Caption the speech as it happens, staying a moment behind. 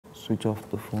switch off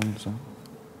the phones.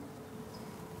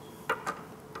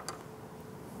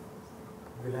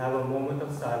 We'll have a moment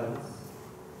of silence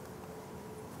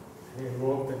and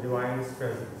invoke the Divine's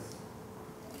presence.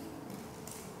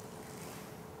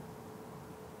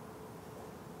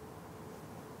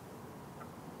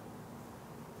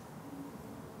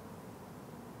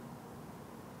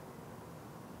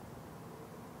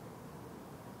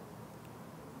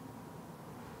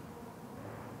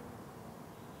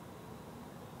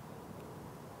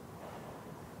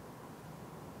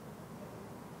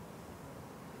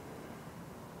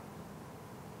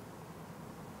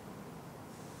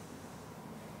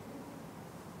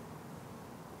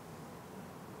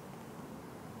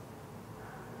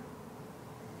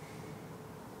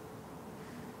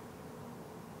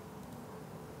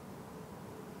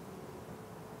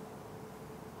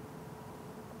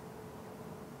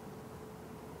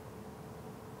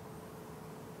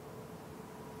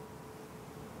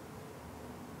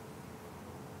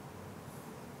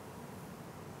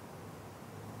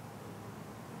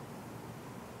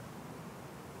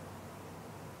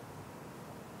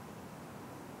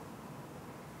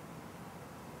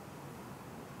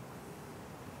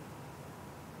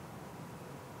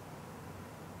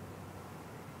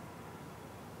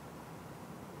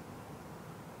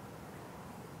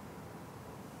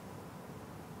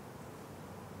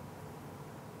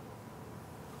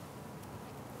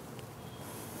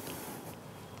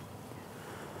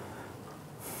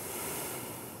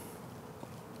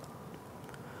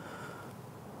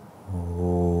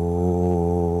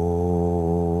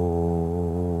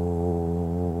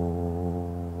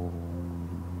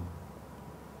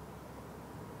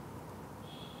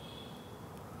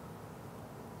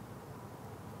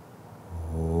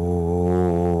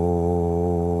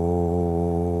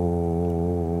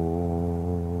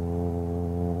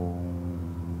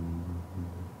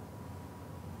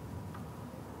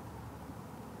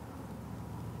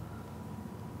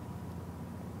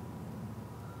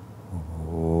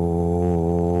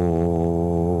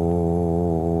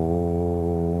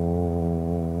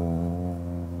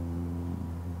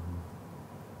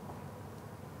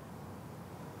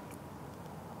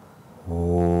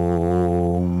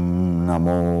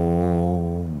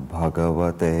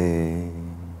 Bhagavate.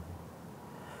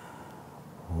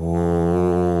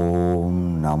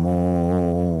 Om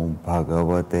Namo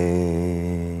Bhagavate.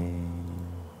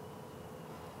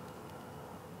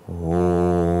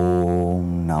 Om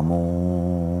Namo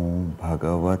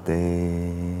Bhagavate.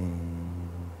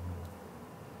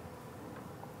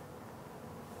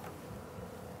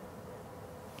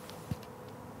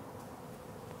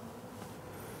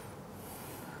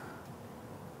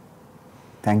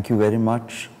 Thank you very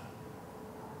much,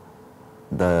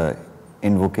 the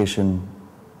invocation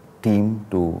team,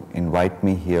 to invite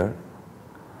me here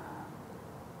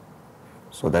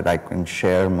so that I can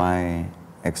share my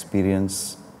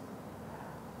experience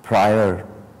prior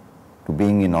to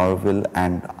being in Auroville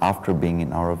and after being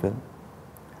in Auroville.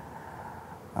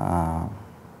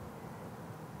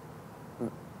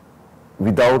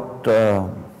 Without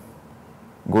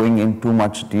going in too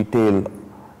much detail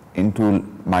into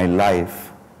my life,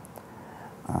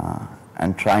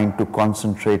 and trying to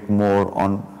concentrate more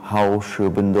on how Sri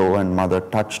Aurobindo and Mother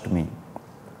touched me,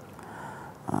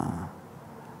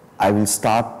 I will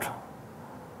start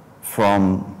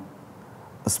from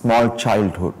a small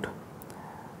childhood,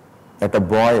 that a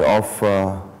boy of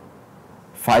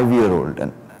 5-year-old,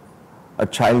 and a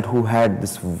child who had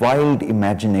this wild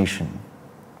imagination,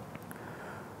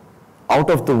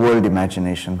 out of the world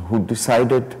imagination, who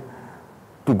decided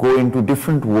to go into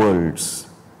different worlds,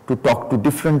 to talk to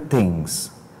different things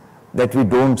that we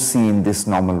don't see in this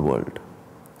normal world,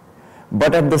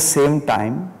 but at the same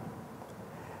time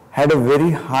had a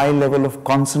very high level of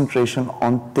concentration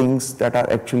on things that are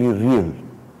actually real.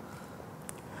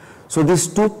 So these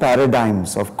two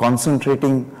paradigms of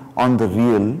concentrating on the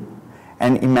real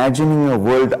and imagining a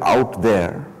world out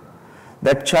there,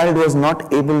 that child was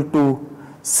not able to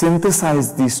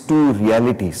synthesize these two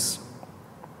realities.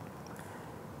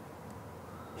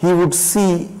 He would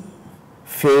see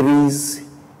fairies,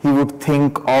 he would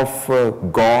think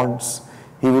of gods,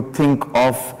 he would think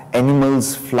of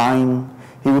animals flying,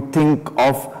 he would think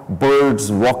of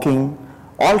birds walking,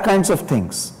 all kinds of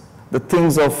things, the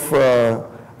things of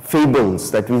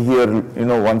fables that we hear,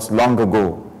 once long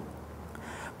ago.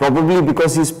 Probably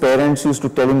because his parents used to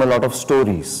tell him a lot of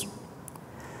stories.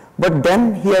 But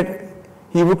then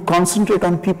he would concentrate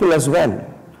on people as well,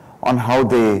 on how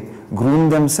they groom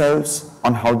themselves,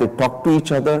 on how they talk to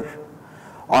each other,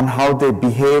 on how they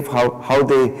behave, how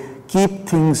they keep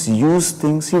things, use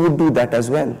things. He would do that as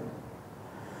well.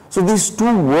 So these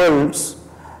two worlds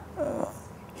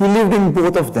He lived in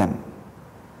both of them.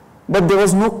 But there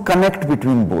was no connect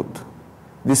between both.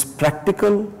 This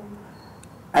practical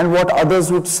and what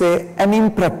others would say an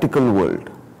impractical world.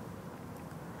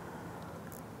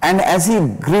 And as he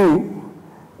grew,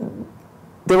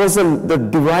 the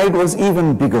divide was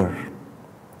even bigger.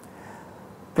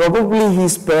 Probably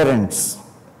his parents,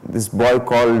 this boy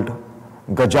called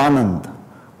Gajanand,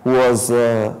 who was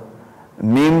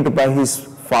named by his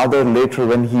father later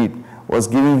when he was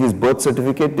giving his birth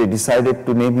certificate, they decided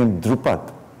to name him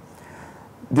Drupad.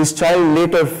 This child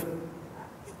later,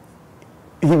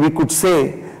 we could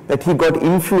say that he got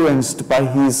influenced by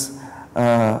his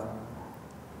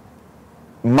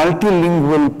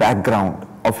multilingual background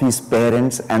of his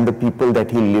parents and the people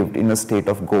that he lived in the state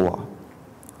of Goa.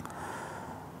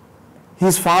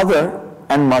 His father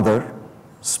and mother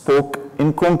spoke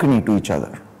in Konkani to each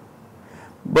other,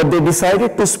 but they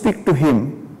decided to speak to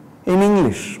him in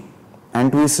English and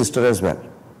to his sister as well.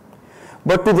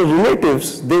 But to the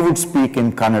relatives, they would speak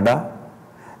in Kannada,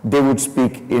 they would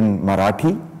speak in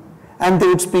Marathi, and they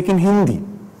would speak in Hindi.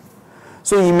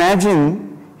 So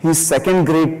imagine his second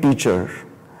grade teacher,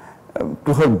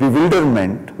 to her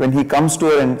bewilderment, when he comes to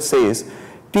her and says,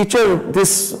 "Teacher,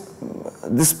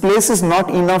 this place is not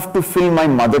enough to fill my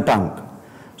mother tongue."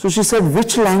 So she said,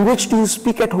 "Which language do you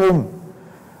speak at home?"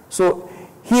 So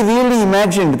he really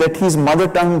imagined that his mother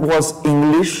tongue was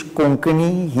English,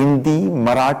 Konkani, Hindi,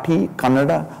 Marathi,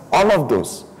 Kannada, all of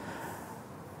those.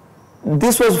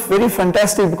 This was very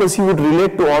fantastic because he would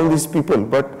relate to all these people,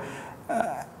 but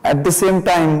at the same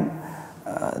time,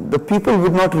 the people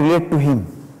would not relate to him.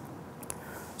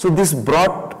 So this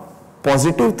brought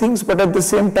positive things, but at the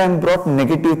same time brought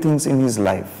negative things in his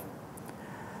life.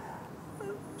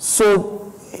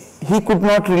 So he could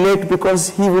not relate because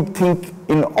he would think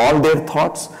in all their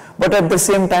thoughts, but at the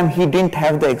same time he didn't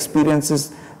have the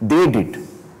experiences they did.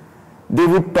 They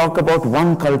would talk about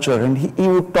one culture and he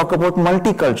would talk about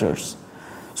multi-cultures.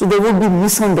 So there would be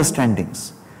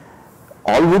misunderstandings.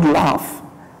 All would laugh,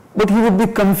 but he would be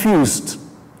confused.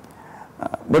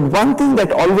 But one thing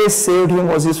that always saved him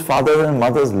was his father and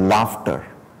mother's laughter.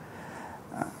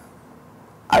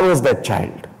 I was that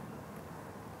child.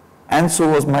 And so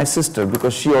was my sister,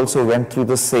 because she also went through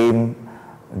the same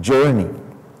journey.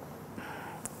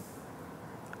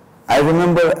 I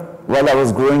remember while I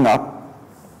was growing up,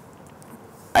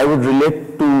 I would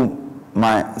relate to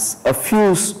a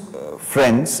few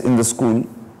friends in the school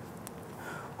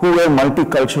who were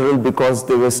multicultural because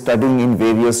they were studying in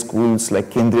various schools like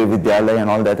Kendriya Vidyalaya and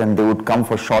all that, and they would come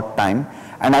for short time,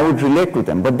 and I would relate to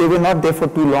them, but they were not there for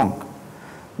too long.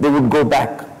 They would go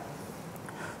back.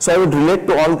 So I would relate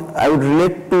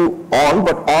to all,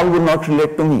 but all would not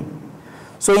relate to me.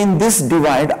 So in this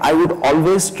divide, I would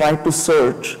always try to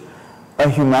search a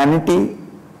humanity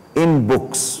in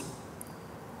books.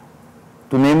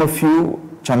 To name a few,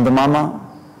 Chandamama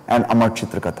and Amar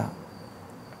Chitrakatha.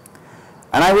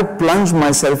 And I would plunge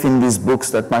myself in these books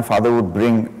that my father would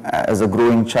bring as a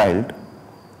growing child.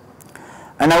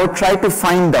 And I would try to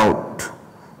find out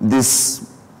this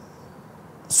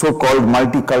so-called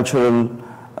multicultural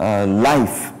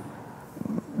life.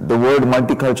 The word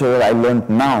multicultural I learned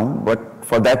now, but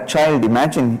for that child,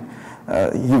 imagine,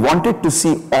 he wanted to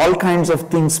see all kinds of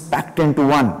things packed into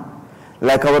one.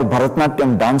 Like our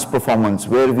Bharatanatyam dance performance,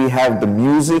 where we have the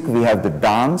music, we have the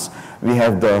dance, we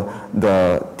have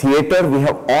the theater, we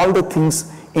have all the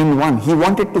things in one. He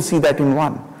wanted to see that in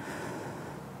one.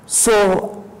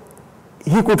 So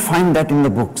he could find that in the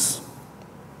books.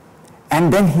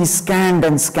 And then he scanned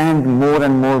and scanned more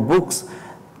and more books,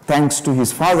 thanks to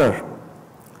his father.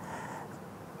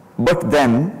 But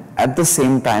then, at the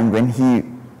same time, when he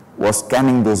was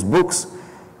scanning those books,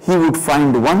 he would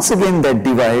find once again that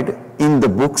divide in the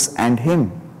books and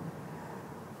him,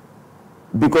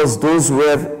 because those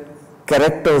were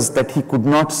characters that he could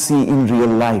not see in real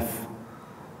life.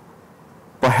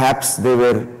 Perhaps they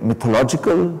were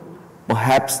mythological,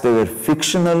 perhaps they were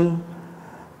fictional,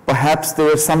 perhaps they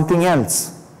were something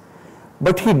else.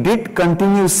 But he did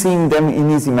continue seeing them in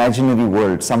his imaginary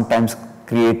world, sometimes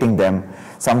creating them,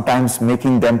 sometimes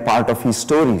making them part of his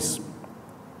stories.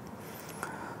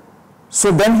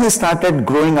 So then he started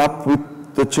growing up with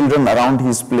the children around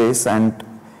his place, and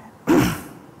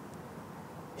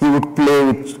he would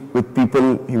play with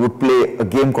people. He would play a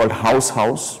game called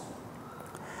House,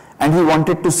 and he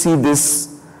wanted to see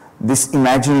this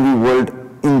imaginary world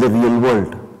in the real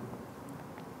world.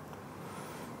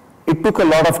 It took a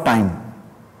lot of time,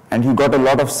 and he got a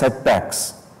lot of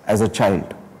setbacks as a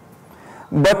child.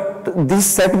 But these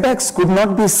setbacks could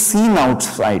not be seen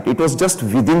outside. It was just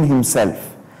within himself.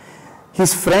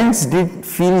 His friends did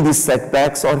feel these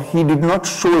setbacks, or he did not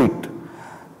show it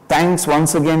thanks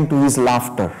once again to his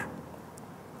laughter.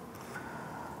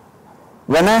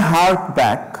 When I hark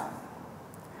back,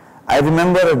 I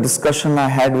remember a discussion I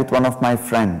had with one of my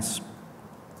friends.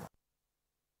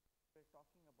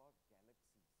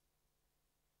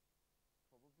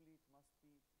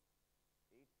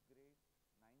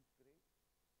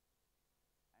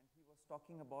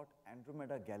 Talking about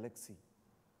Andromeda galaxy.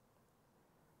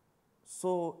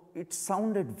 So it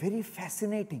sounded very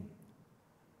fascinating.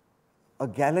 A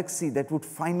galaxy that would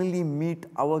finally meet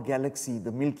our galaxy,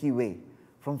 the Milky Way.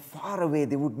 From far away,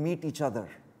 they would meet each other.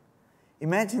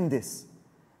 Imagine this,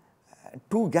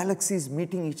 two galaxies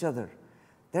meeting each other.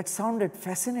 That sounded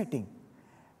fascinating.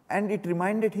 And it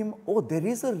reminded him, oh, there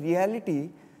is a reality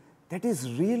that is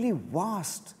really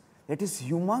vast, that is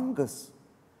humongous.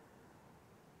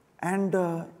 And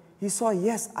he saw,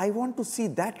 yes, I want to see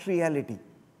that reality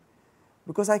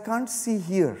because I can't see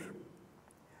here.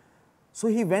 So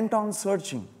he went on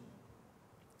searching.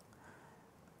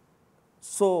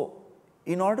 So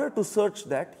in order to search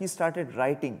that, he started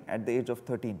writing at the age of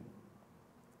 13.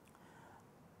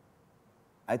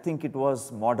 I think it was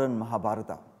modern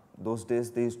Mahabharata. Those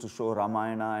days they used to show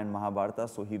Ramayana and Mahabharata,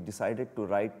 so he decided to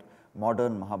write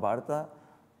modern Mahabharata,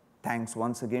 thanks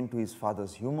once again to his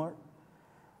father's humor,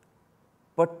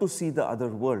 but to see the other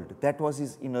world. That was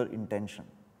his inner intention.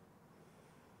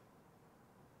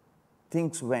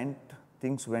 Things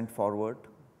went forward.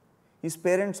 His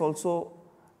parents also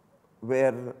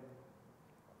were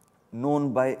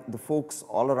known by the folks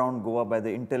all around Goa, by the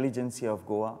intelligentsia of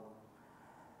Goa.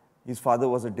 His father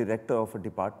was a director of a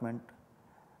department.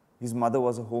 His mother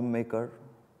was a homemaker.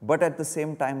 But at the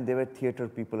same time, they were theater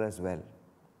people as well,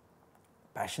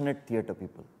 passionate theater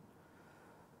people.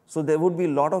 So there would be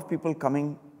a lot of people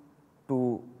coming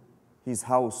to his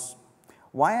house.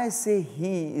 Why I say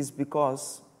he is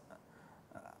because,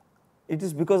 it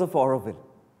is because of Auroville.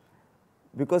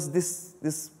 Because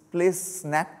this place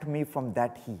snapped me from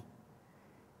that he.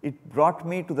 It brought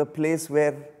me to the place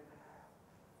where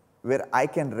I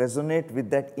can resonate with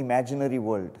that imaginary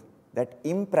world, that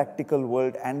impractical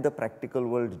world and the practical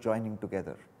world joining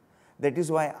together. That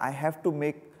is why I have to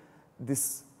make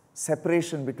this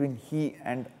separation between he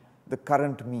and the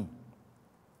current me.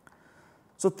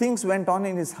 So things went on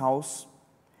in his house,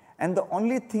 and the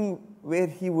only thing where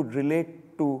he would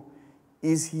relate to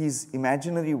is his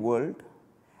imaginary world,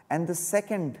 and the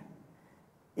second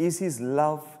is his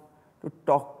love to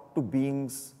talk to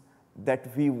beings that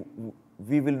we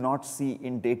will not see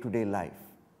in day-to-day life.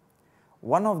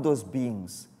 One of those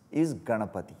beings is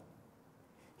Ganapati.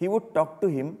 He would talk to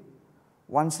him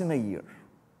once in a year.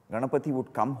 Ganapati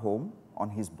would come home on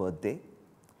his birthday.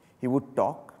 He would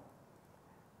talk.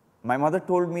 My mother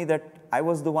told me that I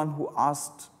was the one who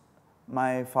asked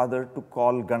my father to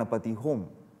call Ganapati home.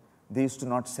 They used to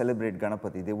not celebrate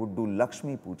Ganapati. They would do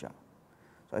Lakshmi Puja.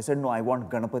 So I said, no, I want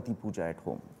Ganapati Puja at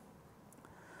home.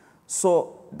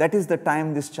 So that is the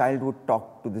time this child would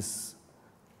talk to this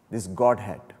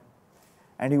Godhead.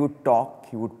 And he would talk,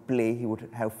 he would play, he would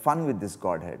have fun with this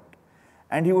Godhead.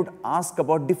 And he would ask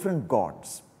about different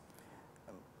gods.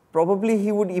 Probably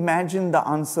he would imagine the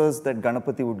answers that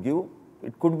Ganapati would give.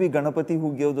 It could be Ganapati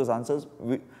who gave those answers.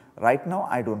 Right now,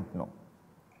 I don't know.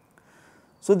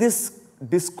 So this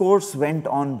discourse went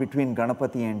on between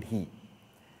Ganapati and he.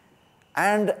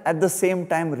 And at the same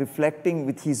time reflecting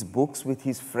with his books, with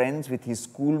his friends, with his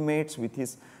schoolmates,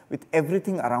 with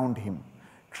everything around him,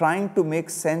 trying to make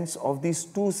sense of these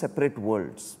two separate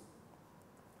worlds,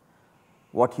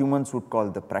 what humans would call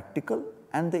the practical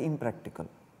and the impractical,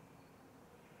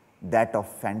 that of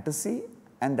fantasy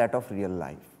and that of real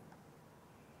life.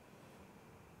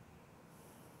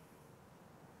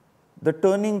 The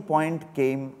turning point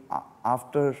came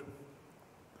after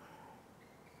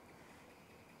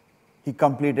he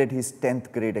completed his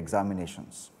 10th grade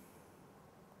examinations.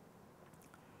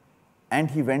 And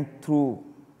he went through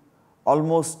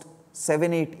almost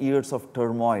 7-8 years of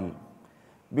turmoil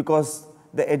because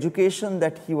the education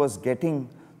that he was getting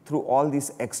through all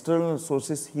these external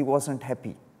sources, he wasn't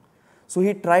happy. So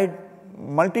he tried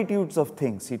multitudes of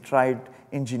things. He tried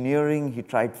engineering, he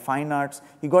tried fine arts,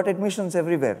 he got admissions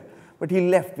everywhere. But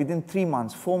he left within 3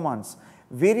 months, 4 months,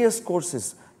 various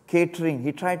courses, catering,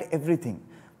 he tried everything.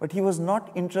 But he was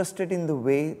not interested in the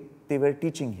way they were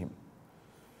teaching him.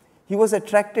 He was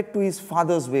attracted to his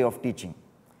father's way of teaching,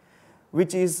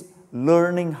 which is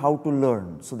learning how to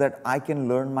learn so that I can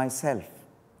learn myself.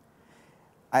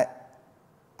 I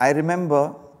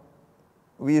remember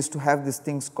we used to have these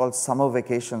things called summer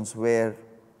vacations where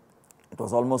it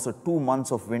was almost a 2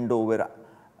 months of window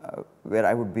where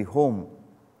I would be home.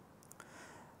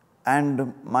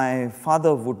 And my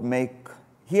father would make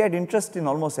he had interest in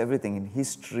almost everything, in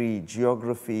history,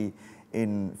 geography,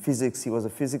 in physics. He was a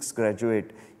physics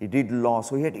graduate. He did law,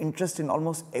 so he had interest in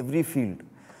almost every field.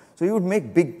 So he would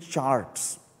make big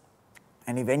charts.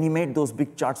 And when he made those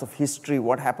big charts of history,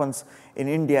 what happens in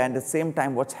India, and at the same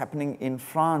time what's happening in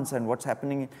France and what's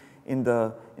happening in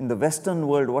the Western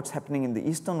world, what's happening in the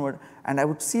Eastern world, and I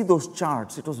would see those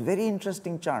charts. It was very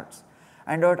interesting charts.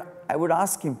 And I would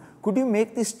ask him, could you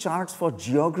make these charts for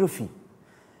geography?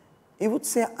 He would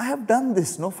say, I have done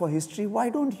this, no, for history. Why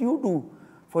don't you do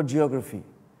for geography?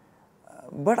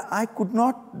 But I could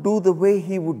not do the way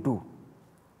he would do.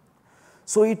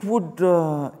 So it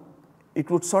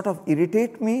would sort of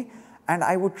irritate me, and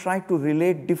I would try to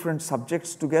relate different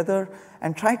subjects together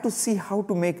and try to see how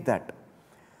to make that.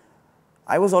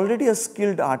 I was already a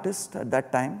skilled artist at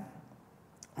that time,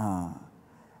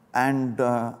 and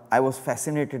I was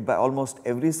fascinated by almost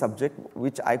every subject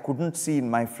which I couldn't see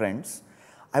in my friends.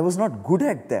 I was not good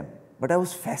at them, but I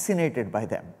was fascinated by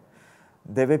them.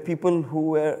 There were people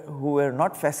who were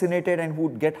not fascinated and who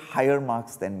would get higher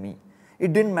marks than me.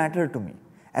 It didn't matter to me.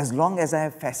 As long as I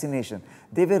have fascination,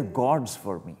 they were gods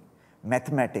for me.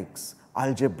 Mathematics,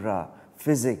 algebra,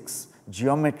 physics,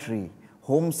 geometry,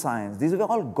 home science, these were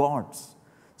all gods.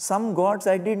 Some gods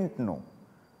I didn't know.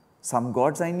 Some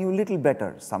gods I knew little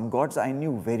better. Some gods I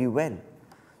knew very well.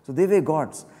 So they were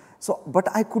gods. So, but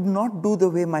I could not do the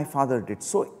way my father did.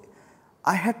 So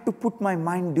I had to put my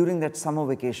mind during that summer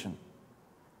vacation.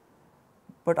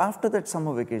 But after that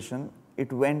summer vacation,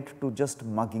 it went to just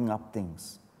mugging up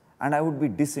things, and I would be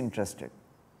disinterested.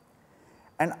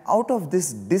 And out of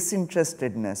this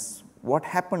disinterestedness, what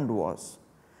happened was,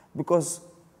 because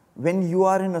when you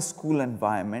are in a school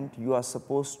environment, you are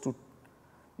supposed to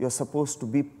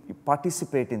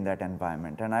participate in that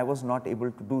environment, and I was not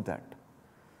able to do that.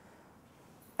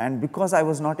 And because I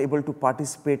was not able to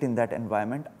participate in that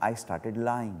environment, I started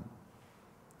lying.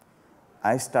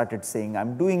 I started saying,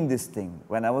 I'm doing this thing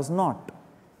when I was not.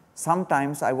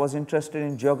 Sometimes I was interested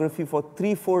in geography for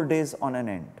 3-4 days on an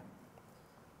end.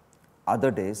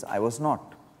 Other days I was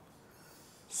not.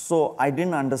 So I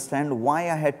didn't understand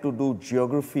why I had to do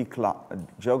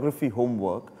geography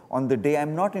homework on the day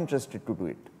I'm not interested to do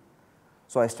it.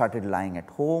 So I started lying at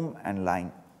home and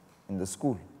lying in the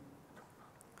school.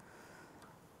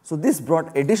 So this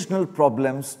brought additional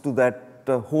problems to that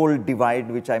whole divide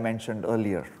which I mentioned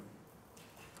earlier.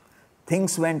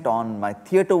 Things went on, my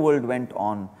theater world went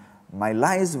on, my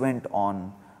lies went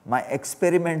on, my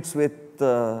experiments with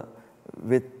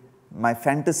my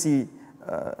fantasy,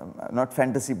 not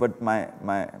fantasy, but my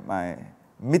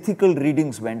mythical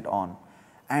readings went on,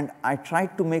 and I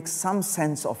tried to make some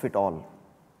sense of it all.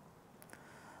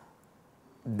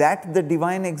 That the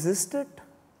divine existed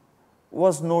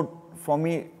was for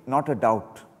me not a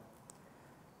doubt.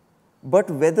 But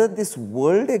whether this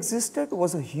world existed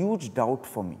was a huge doubt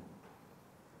for me.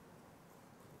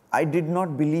 I did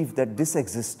not believe that this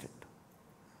existed.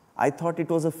 I thought it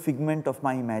was a figment of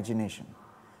my imagination.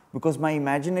 Because my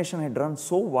imagination had run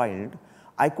so wild,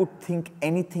 I could think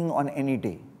anything on any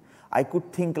day. I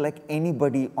could think like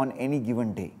anybody on any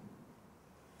given day.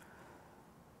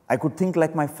 I could think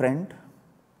like my friend.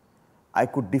 I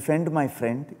could defend my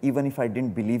friend even if I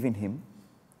didn't believe in him,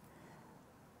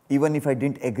 even if I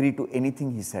didn't agree to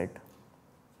anything he said.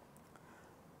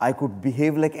 I could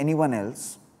behave like anyone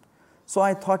else. So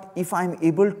I thought, if I'm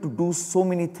able to do so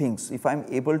many things, if I'm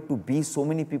able to be so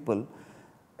many people,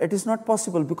 it is not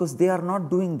possible because they are not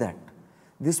doing that.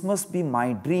 This must be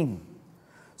my dream.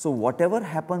 So whatever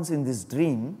happens in this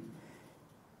dream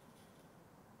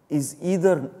is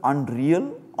either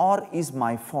unreal or is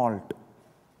my fault.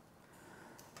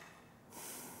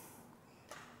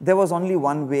 There was only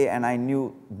one way, and I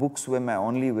knew books were my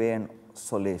only way and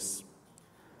solace.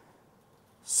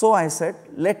 So I said,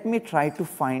 let me try to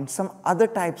find some other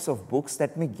types of books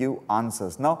that may give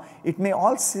answers. Now, it may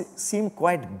all seem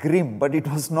quite grim, but it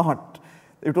was not.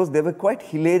 There were quite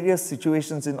hilarious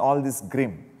situations in all this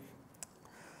grim.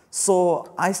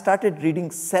 So I started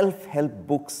reading self-help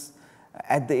books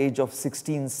at the age of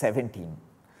 16, 17.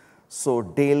 So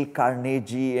Dale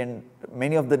Carnegie and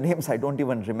many of the names I don't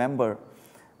even remember.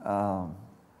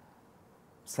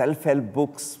 Self-help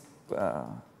books,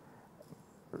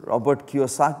 Robert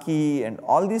Kiyosaki, and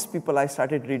all these people I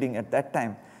started reading at that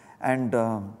time. And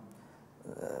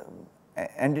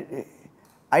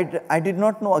I did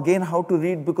not know again how to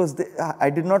read because I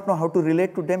did not know how to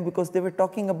relate to them because they were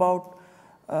talking about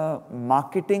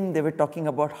marketing, they were talking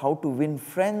about how to win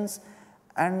friends,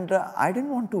 and I didn't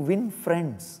want to win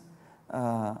friends.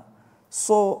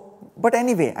 But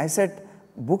anyway, I said,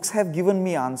 books have given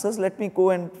me answers, let me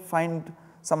go and find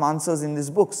some answers in these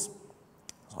books.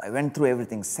 So I went through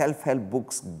everything, self-help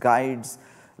books, guides,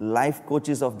 life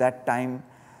coaches of that time.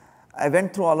 I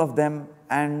went through all of them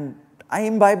and I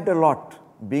imbibed a lot.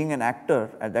 Being an actor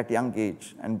at that young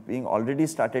age and being already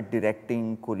started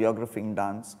directing, choreographing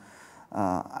dance,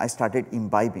 I started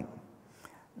imbibing.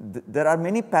 There are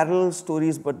many parallel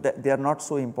stories, but they are not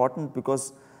so important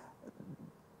because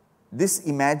this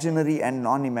imaginary and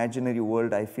non-imaginary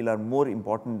world I feel are more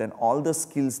important than all the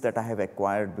skills that I have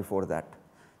acquired before that.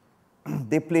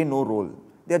 They play no role.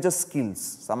 They are just skills.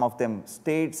 Some of them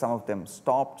stayed, some of them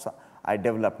stopped. I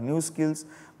developed new skills.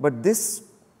 But these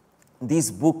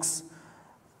books,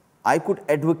 I could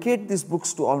advocate these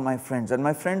books to all my friends, and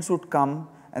my friends would come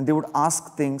and they would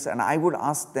ask things and I would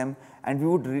ask them, and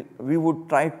we would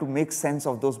try to make sense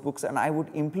of those books and I would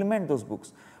implement those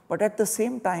books. But at the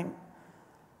same time,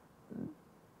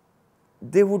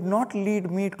 they would not lead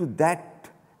me to that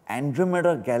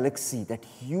Andromeda galaxy, that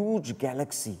huge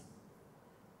galaxy,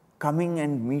 coming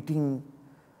and meeting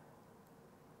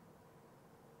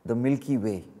the Milky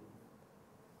Way.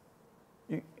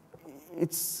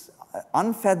 It's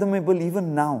unfathomable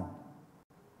even now.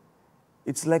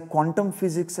 It's like quantum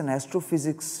physics and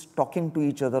astrophysics talking to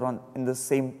each other on the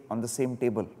same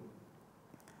table.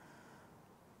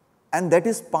 And that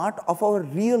is part of our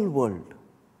real world.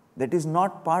 That is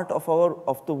not part of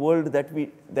the world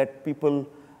that people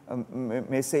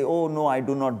may say, oh no, I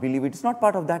do not believe it. It's not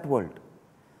part of that world.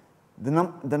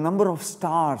 The number of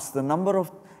stars,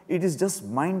 it is just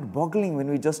mind-boggling when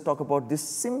we just talk about this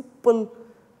simple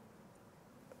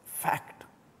fact.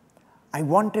 I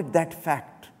wanted that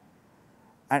fact,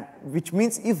 and which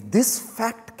means if this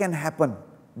fact can happen,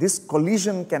 this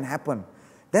collision can happen,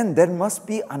 then there must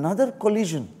be another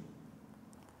collision.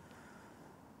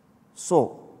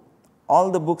 So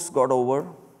all the books got over,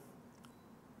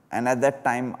 and at that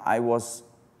time I was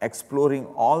exploring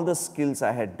all the skills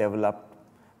I had developed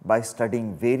by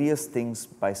studying various things,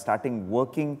 by starting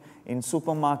working in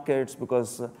supermarkets,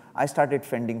 because I started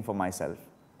fending for myself.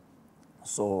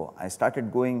 So I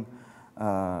started going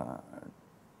to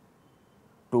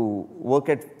work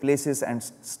at places and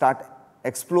start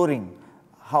exploring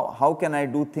how can I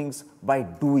do things by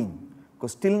doing.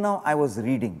 Because till now I was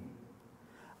reading,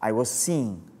 I was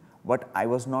seeing, but I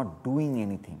was not doing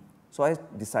anything. So I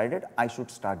decided I should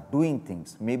start doing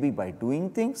things. Maybe by doing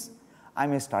things, I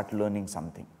may start learning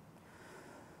something.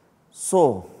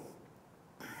 So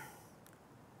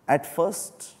at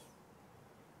first,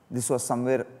 this was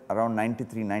somewhere around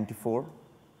 93, 94.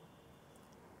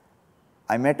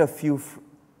 I met a few,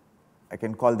 I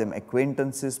can call them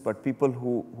acquaintances, but people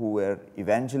who were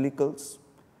evangelicals,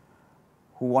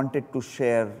 who wanted to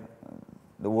share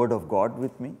the word of God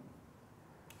with me.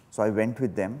 So I went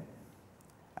with them.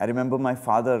 I remember my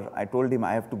father, I told him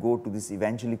I have to go to these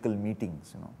evangelical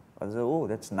meetings. I said, oh,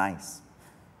 that's nice.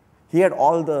 He had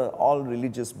all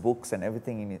religious books and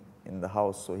everything in the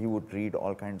house, so he would read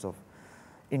all kinds of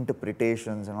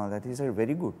interpretations and all that. He said,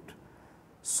 very good.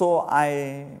 So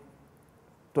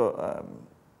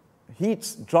he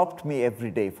dropped me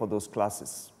every day for those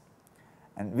classes.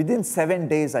 And within 7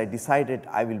 days, I decided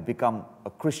I will become a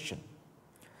Christian.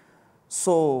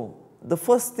 So the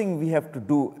first thing we have to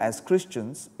do as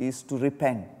Christians is to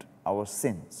repent our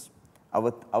sins,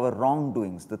 our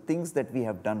wrongdoings, the things that we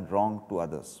have done wrong to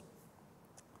others.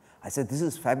 I said, this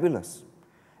is fabulous.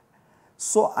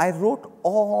 So I wrote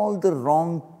all the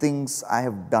wrong things I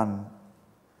have done.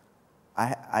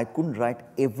 I couldn't write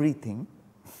everything.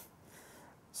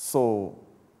 So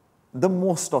the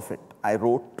most of it I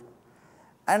wrote,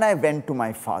 and I went to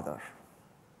my father.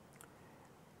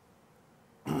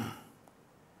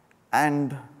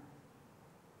 And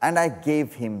I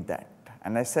gave him that.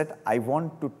 And I said, I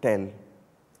want to tell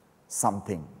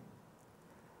something.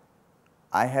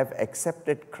 I have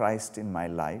accepted Christ in my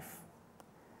life.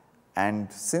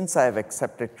 And since I have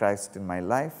accepted Christ in my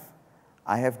life,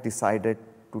 I have decided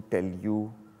to tell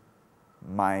you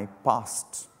my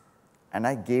past. And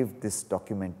I gave this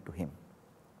document to him.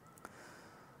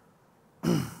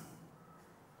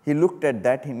 He looked at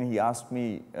that and he asked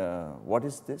me, what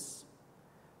is this?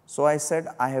 So I said,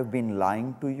 I have been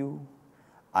lying to you.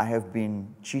 I have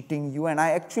been cheating you. And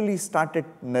I actually started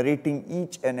narrating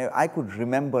each and I could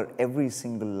remember every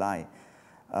single lie.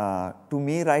 To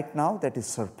me right now, that is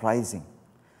surprising.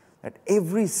 That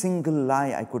every single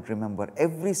lie I could remember,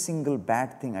 every single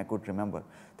bad thing I could remember.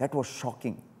 That was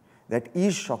shocking. That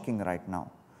is shocking right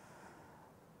now.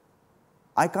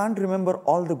 I can't remember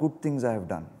all the good things I have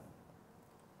done.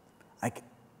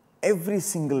 Every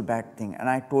single bad thing. And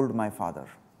I told my father.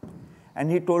 And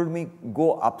he told me,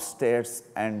 go upstairs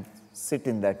and sit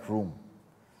in that room.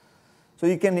 So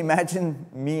you can imagine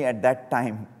me at that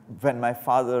time when my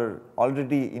father,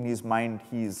 already in his mind,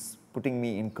 he's putting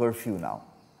me in curfew now.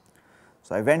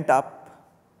 So I went up,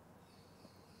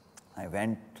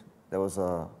 there was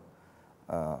a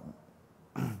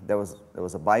there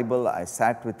was a Bible, I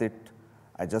sat with it,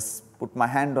 I just put my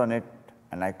hand on it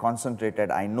and I concentrated.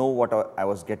 I know what I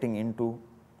was getting into.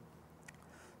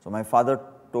 So my father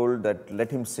told that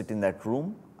let him sit in that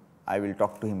room, I will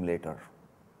talk to him later.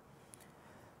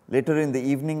 Later in the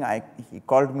evening, he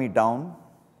called me down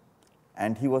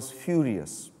and he was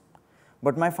furious.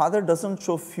 But my father doesn't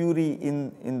show fury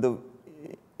in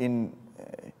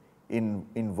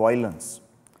violence.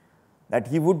 That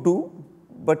he would do,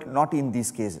 but not in these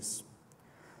cases.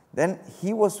 Then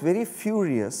he was very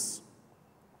furious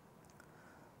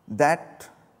that,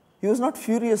 he was not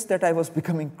furious that I was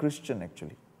becoming Christian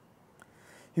actually.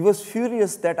 He was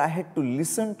furious that I had to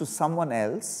listen to someone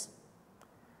else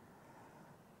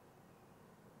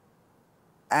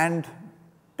and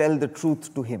tell the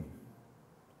truth to him.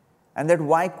 And that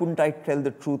why couldn't I tell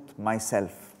the truth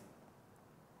myself?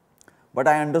 But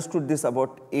I understood this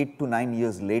about 8 to 9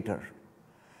 years later.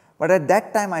 But at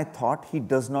that time I thought he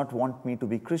does not want me to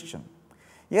be Christian.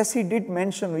 Yes, he did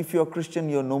mention, if you are Christian,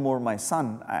 you are no more my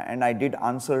son. And I did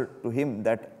answer to him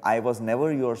that I was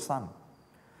never your son.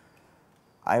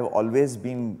 I have always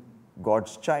been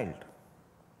God's child,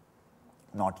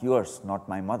 not yours, not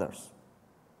my mother's.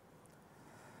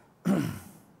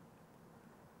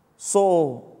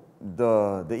 So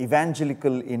the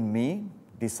evangelical in me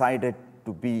decided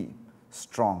to be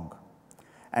strong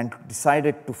and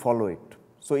decided to follow it.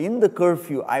 So in the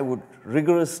curfew, I would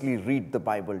rigorously read the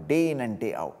Bible day in and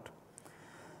day out.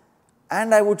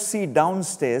 And I would see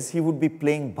downstairs, he would be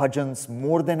playing bhajans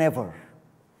more than ever.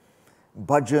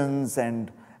 Bhajans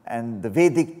and the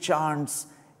Vedic chants,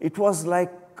 it was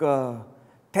like 10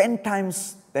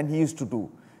 times than he used to do.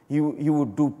 He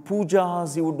would do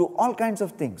pujas, he would do all kinds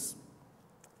of things.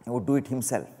 He would do it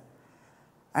himself.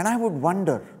 And I would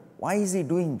wonder, why is he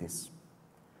doing this?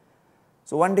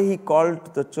 So one day he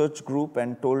called the church group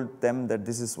and told them that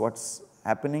this is what's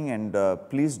happening and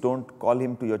please don't call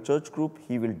him to your church group,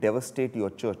 he will devastate your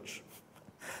church.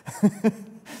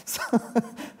 So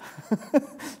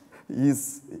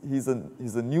he's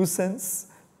a nuisance.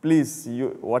 Please,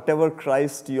 whatever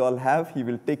Christ you all have, he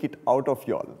will take it out of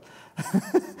you all.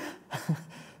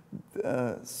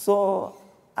 So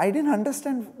I didn't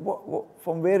understand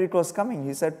from where it was coming.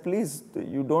 He said, please,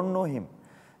 you don't know him.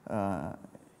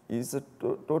 He's a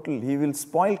he will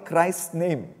spoil Christ's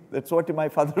name. That's what my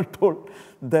father told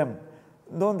them.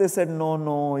 No, they said,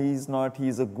 no, he's not,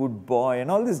 he's a good boy.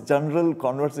 And all this general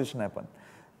conversation happened.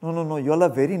 No, you all are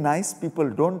very nice people.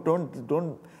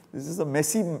 Don't. This is a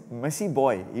messy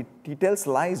boy. He tells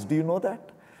lies. Do you know that?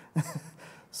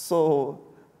 So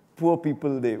poor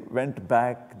people, they went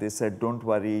back. They said, don't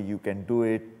worry, you can do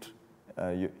it.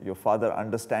 Your father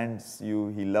understands you.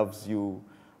 He loves you.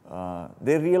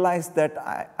 They realized that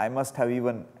I must have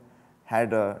even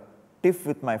had a tiff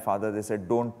with my father. They said,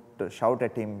 don't shout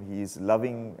at him. He is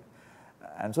loving.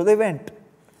 And so they went.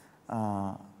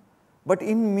 But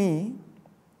in me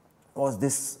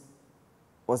was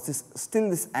still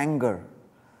this anger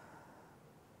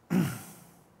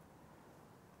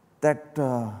that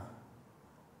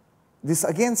this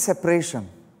again separation.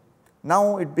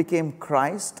 Now it became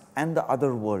Christ and the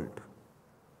other world.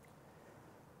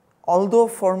 Although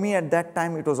for me at that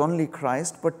time it was only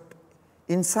Christ, but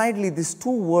insidely these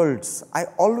two worlds I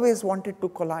always wanted to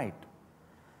collide.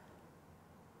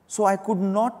 So I could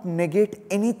not negate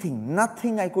anything,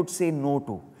 nothing I could say no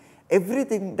to.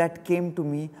 Everything that came to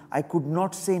me, I could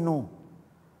not say no,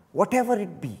 whatever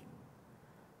it be.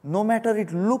 No matter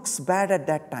it looks bad at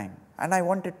that time, and I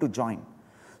wanted to join.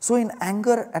 So in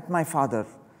anger at my father,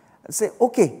 I say,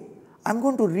 okay, I'm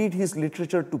going to read his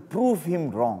literature to prove him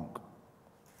wrong.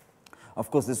 Of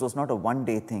course, this was not a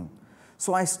one-day thing.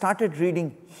 So I started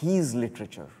reading his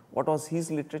literature. What was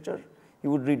his literature? He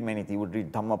would read many things. He would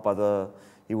read Dhammapada,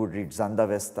 he would read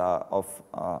Zandavesta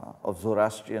of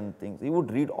Zoroastrian things. He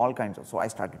would read all kinds of, so I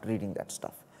started reading that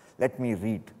stuff. Let me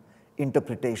read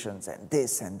interpretations and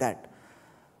this and that.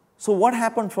 So what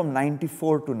happened from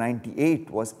 94 to 98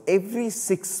 was every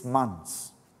 6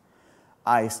 months,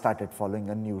 I started following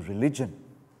a new religion.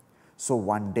 So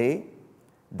one day,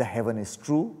 the heaven is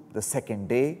true. The second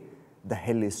day, the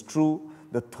hell is true.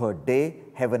 The third day,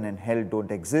 heaven and hell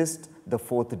don't exist. The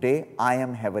fourth day, I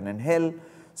am heaven and hell.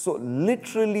 So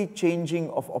literally changing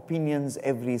of opinions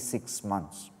every 6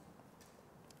 months.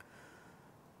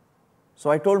 So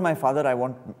I told my father, I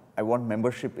want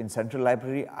membership in Central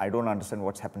Library. I don't understand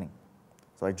what's happening.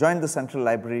 So I joined the Central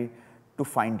Library, to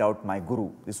find out my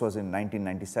guru. This was in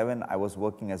 1997. I was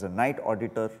working as a night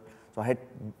auditor, so I had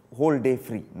whole day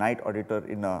free, night auditor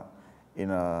in a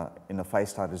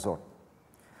 5-star resort.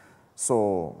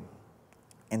 So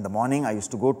in the morning, I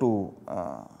used to go to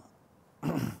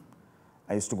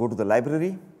the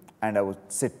library, and I would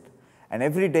sit. And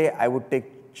every day I would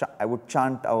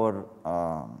chant our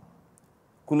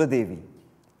Kuladevi,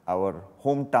 our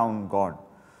hometown god.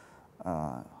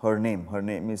 Her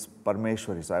name is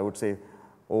Parmeshwari. So I would say,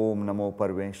 Om Namo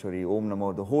Parmeshwari, Om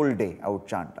Namo. The whole day I would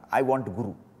chant, I want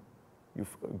Guru. You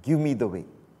give me the way.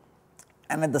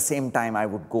 And at the same time, I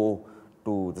would go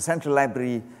to the Central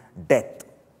Library, Death,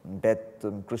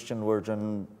 Christian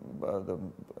version, the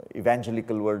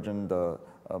evangelical version, the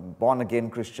born again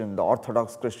Christian, the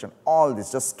Orthodox Christian, all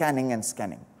this, just scanning and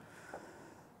scanning.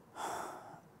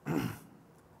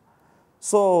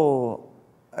 So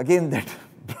again,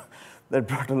 that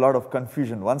brought a lot of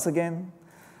confusion once again.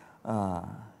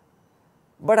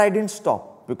 But I didn't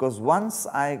stop, because once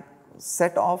I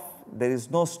set off, there is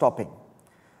no stopping.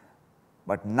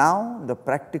 But now the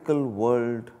practical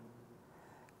world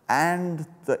and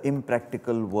the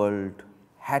impractical world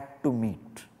had to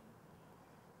meet.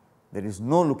 There is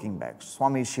no looking back.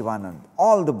 Swami Shivananda,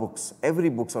 all the books, every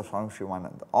books of Swami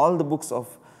Shivananda, all the books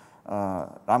of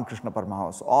Ramakrishna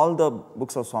Paramahansa, all the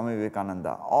books of Swami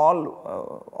Vivekananda,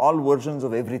 all versions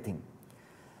of everything.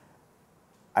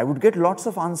 I would get lots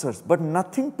of answers, but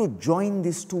nothing to join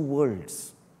these two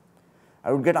worlds.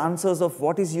 I would get answers of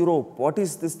what is Europe, what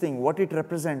is this thing, what it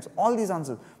represents, all these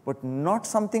answers, but not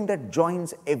something that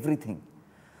joins everything.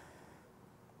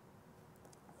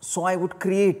 So I would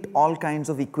create all kinds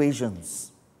of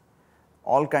equations,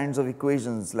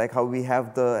 like how we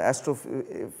have the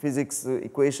astrophysics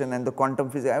equation and the quantum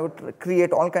physics. I would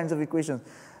create all kinds of equations,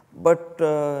 but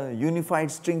unified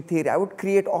string theory, I would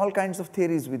create all kinds of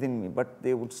theories within me, but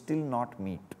they would still not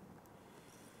meet.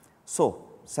 So,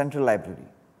 Central Library.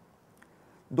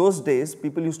 Those days,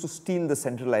 people used to steal the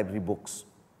Central Library books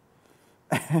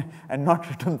and not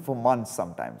return for months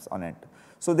sometimes on end.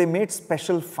 So they made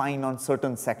special fine on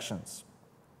certain sections.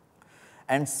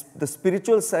 And the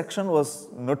spiritual section was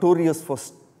notorious for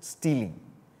stealing.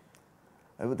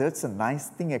 That's a nice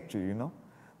thing actually, you know,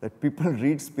 that people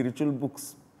read spiritual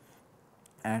books.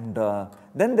 And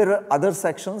then there are other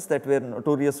sections that were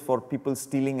notorious for people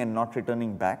stealing and not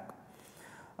returning back.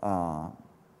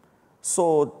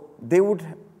 So they would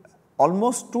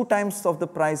almost 2 times of the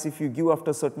price if you give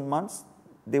after certain months,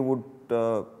 they would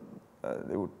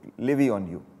levy on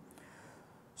you.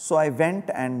 So I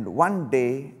went, and one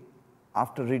day,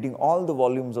 after reading all the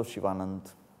volumes of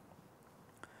Shivanand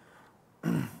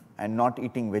and not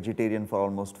eating vegetarian for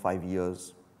almost 5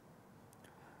 years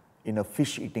in a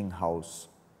fish eating house,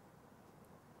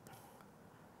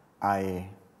 I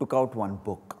took out one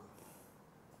book,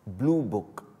 blue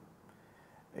book.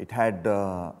 It had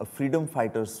a freedom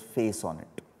fighter's face on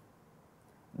it.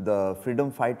 The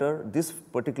freedom fighter, this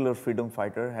particular freedom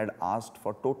fighter had asked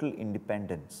for total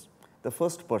independence, the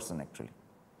first person actually.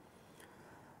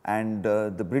 And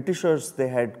the Britishers, they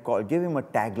had gave him a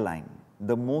tagline,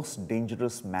 the most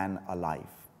dangerous man alive.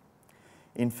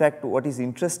 In fact, what is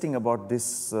interesting about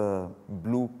this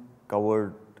blue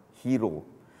covered hero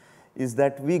is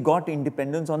that we got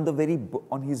independence on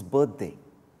on his birthday.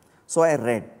 So I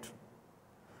read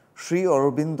Sri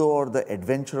Aurobindo, or the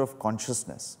Adventure of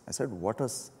Consciousness. I said, what a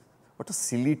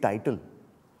silly title.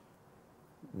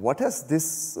 What has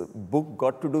this book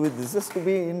got to do with this? This has to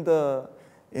be in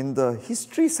the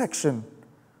history section.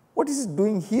 What is it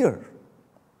doing here?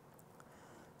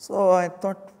 So I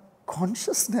thought,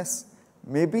 consciousness.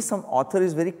 Maybe some author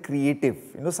is very creative.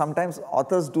 You know, sometimes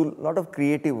authors do a lot of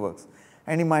creative works,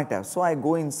 and he might have. So I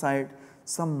go inside,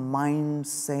 some mind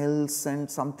cells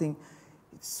and something.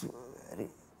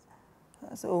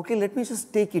 I said, okay, let me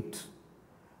just take it.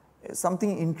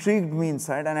 Something intrigued me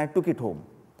inside, and I took it home.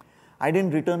 I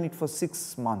didn't return it for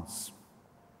 6 months.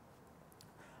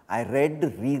 I read,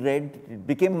 reread, it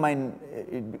became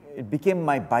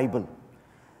my Bible.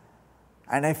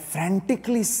 And I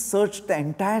frantically searched the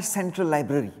entire Central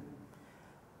Library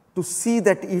to see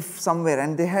that if somewhere,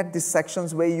 and they had these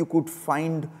sections where you could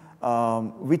find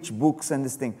which books and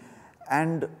this thing.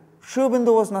 And Sri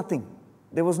Aurobindo was nothing.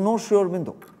 There was no Sri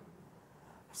Aurobindo.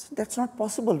 So that's not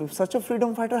possible. If such a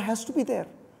freedom fighter has to be there.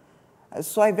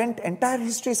 So I went entire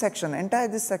history section, entire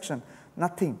this section,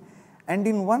 nothing. And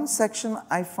in one section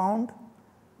I found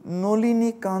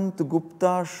Nolinikant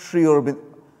Gupta Sri Aurobindo.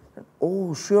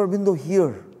 Oh, Sri Aurobindo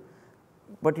here.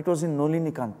 But it was in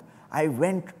Nolinikant. I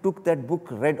went, took that book,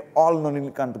 read all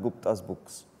Nolinikant Gupta's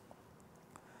books.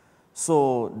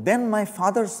 So then my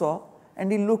father saw,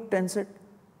 and he looked and said,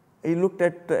 he looked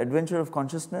at the Adventure of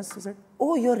Consciousness. He said,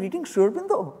 "Oh, you are reading Sri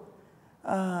Aurobindo?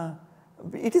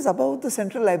 It is about the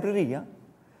Central Library, yeah?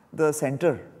 The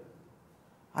center."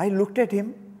 I looked at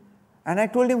him and I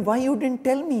told him, "Why you didn't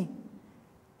tell me?"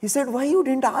 He said, "Why you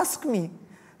didn't ask me?"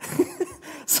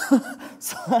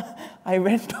 so I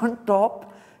went on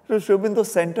top to Sri Aurobindo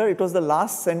Center. It was the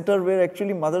last center where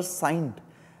actually Mother signed.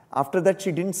 After that,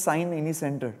 she didn't sign any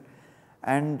center.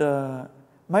 And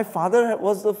my father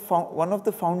was one of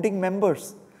the founding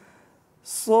members.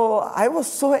 So I was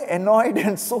so annoyed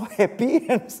and so happy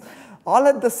and all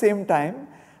at the same time.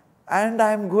 And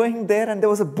I'm going there and there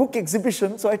was a book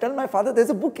exhibition. So I tell my father, there's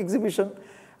a book exhibition.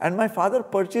 And my father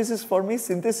purchases for me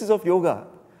Synthesis of Yoga,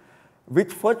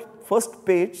 which first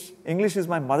page, English is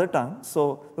my mother tongue.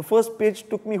 So the first page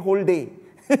took me whole day.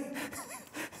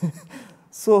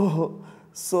 So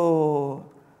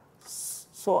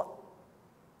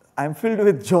I'm filled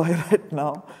with joy right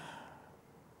now.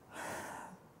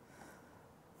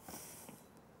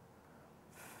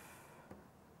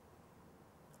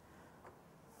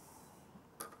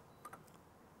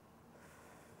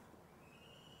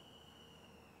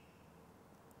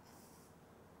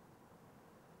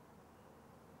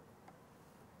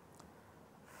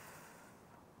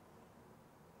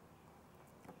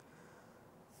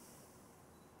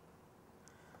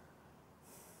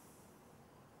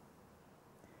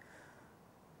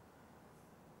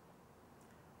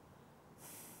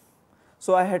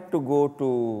 So I had to go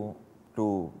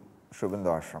to Sri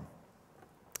Aurobindo Ashram.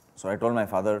 So I told my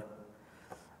father,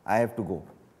 I have to go.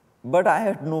 But I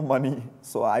had no money,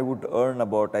 so I would earn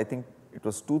about, I think it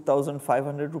was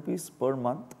 2,500 rupees per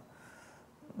month.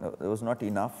 It was not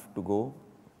enough to go.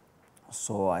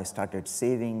 So I started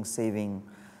saving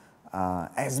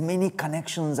as many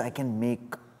connections I can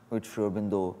make with Sri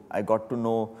Aurobindo. I got to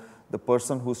know the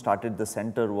person who started the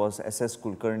center was S.S.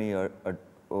 Kulkarni.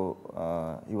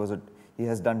 He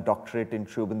has done doctorate in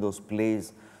Sri Aurobindo's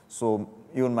plays. So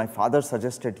even my father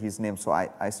suggested his name. So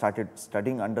I started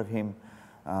studying under him.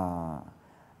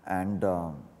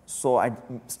 So I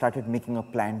started making a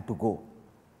plan to go.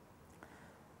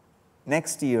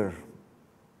 Next year,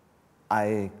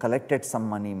 I collected some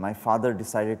money. My father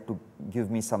decided to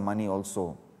give me some money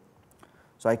also.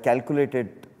 So I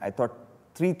calculated, I thought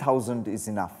 3,000 is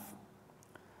enough.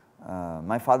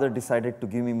 My father decided to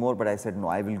give me more, but I said, no,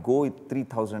 I will go with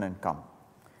 3,000 and come.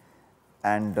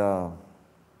 And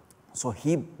so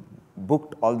he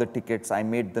booked all the tickets. I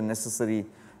made the necessary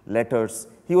letters.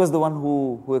 He was the one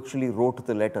who actually wrote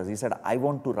the letters. He said, I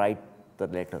want to write the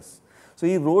letters. So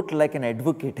he wrote like an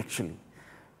advocate actually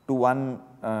to one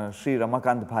Sri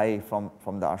Ramakant Bhai from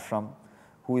the ashram,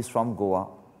 who is from Goa.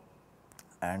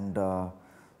 And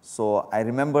so I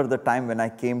remember the time when I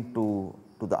came to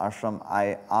the ashram,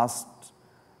 I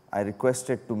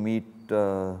requested to meet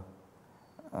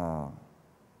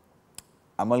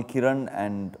Amal Kiran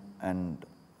and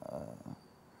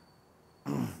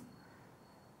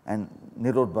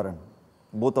Nirod Baran.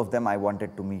 Both of them I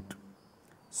wanted to meet.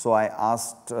 So I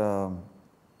asked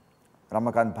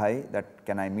Ramakant Bhai that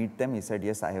can I meet them? He said,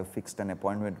 yes, I have fixed an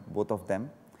appointment with both of them.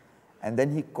 And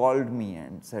then he called me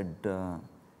and said,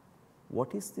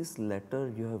 what is this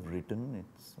letter you have written?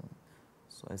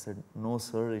 So I said, no,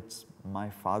 sir, it's my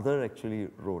father actually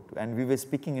wrote. And we were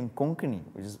speaking in Konkani,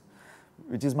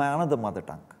 which is my another mother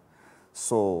tongue.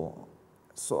 So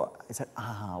I said,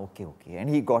 okay. And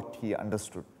he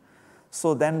understood.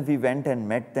 So then we went and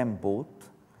met them both.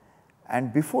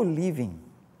 And before leaving,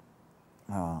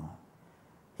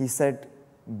 he said,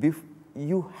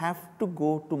 you have to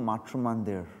go to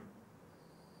Matrimandir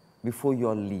before you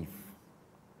all leave.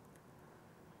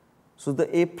 So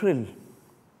the April,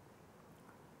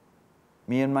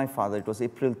 me and my father, it was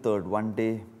April 3rd, one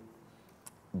day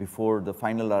before the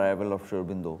final arrival of Sri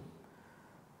Aurobindo,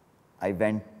 I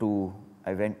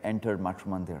entered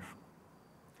Matrimandir.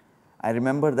 I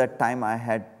remember that time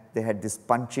they had this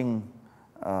punching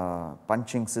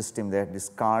system. They had this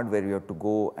card where you have to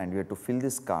go and you have to fill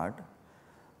this card,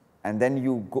 and then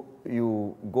you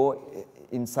go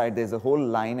inside. There's a whole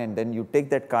line, and then you take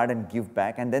that card and give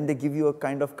back, and then they give you a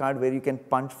kind of card where you can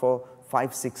punch for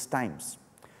 5-6 times.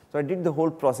 So I did the whole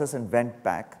process and went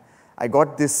back. I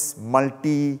got this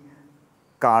multi-card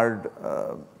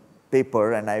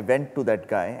paper, and I went to that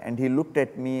guy, and he looked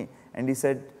at me and he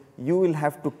said, you will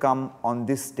have to come on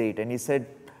this date. And he said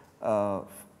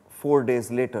 4 days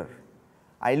later.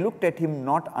 I looked at him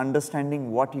not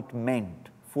understanding what it meant.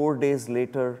 4 days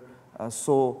later,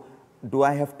 so do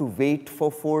I have to wait for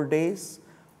 4 days,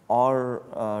 or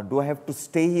do I have to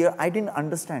stay here? I didn't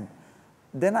understand.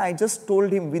 Then I just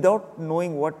told him without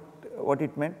knowing what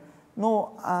it meant,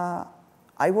 no,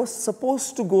 I was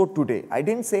supposed to go today. I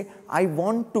didn't say, I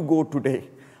want to go today.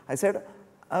 I said,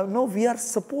 no, we are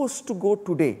supposed to go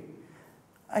today.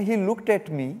 He looked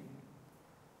at me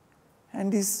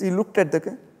and he looked at the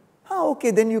guy.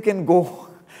 Okay, then you can go.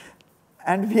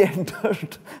 And we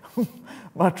entered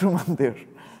Bhatru Mandir.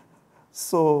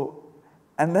 So,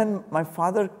 and then my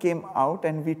father came out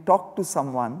and we talked to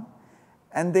someone,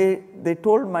 and they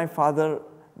told my father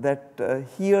that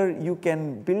here you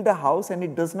can build a house and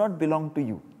it does not belong to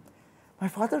you. My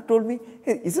father told me,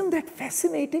 hey, isn't that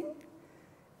fascinating?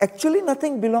 Actually,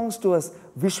 nothing belongs to us.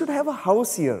 We should have a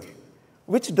house here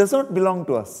which does not belong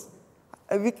to us.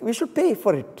 We should pay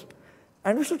for it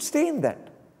and we should stay in that.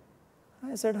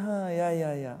 I said,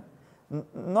 yeah.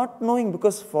 Not knowing,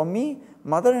 because for me,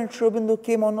 Mother and Sri Aurobindo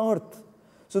came on earth.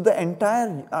 So the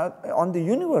entire, on the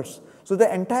universe. So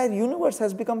the entire universe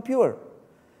has become pure.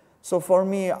 So for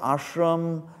me,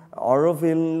 Ashram,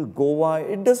 Auroville, Goa,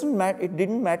 it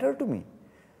didn't matter to me.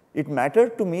 It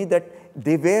mattered to me that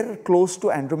they were close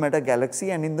to Andromeda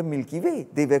galaxy and in the Milky Way.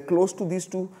 They were close to these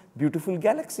two beautiful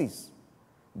galaxies.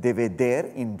 They were there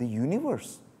in the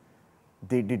universe.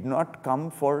 They did not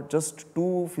come for just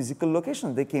two physical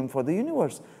locations. They came for the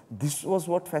universe. This was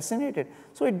what fascinated.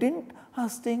 So it didn't,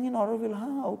 staying in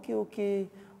Auroville, okay,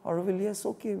 Auroville, yes,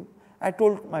 okay. I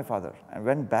told my father. I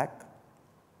went back.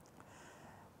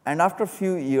 And after a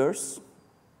few years,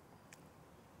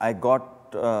 I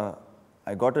got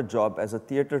a job as a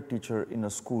theater teacher in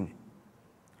a school.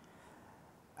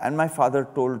 And my father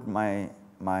told my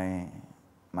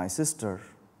sister,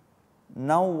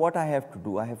 now what I have to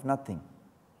do? I have nothing.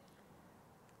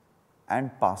 And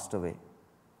passed away.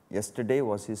 Yesterday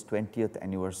was his 20th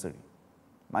anniversary,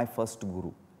 my first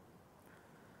guru.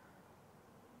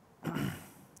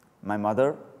 My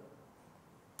mother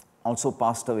also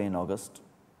passed away in August.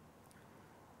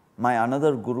 My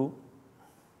another guru,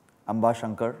 Amba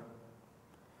Shankar,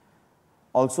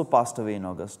 also passed away in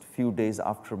August, few days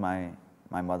after my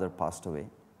mother passed away.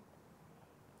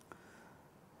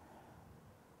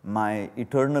 My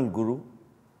eternal guru,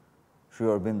 Sri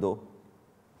Aurobindo,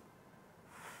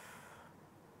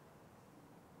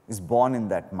 is born in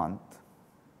that month.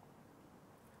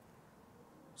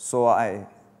 So I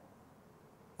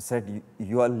said,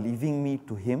 you are leaving me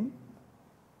to him?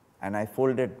 And I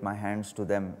folded my hands to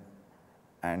them,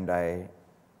 and I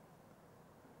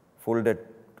folded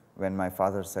when my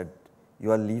father said,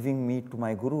 you are leaving me to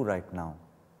my guru right now.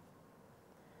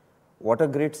 What a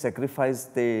great sacrifice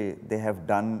they have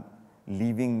done,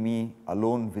 leaving me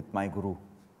alone with my guru.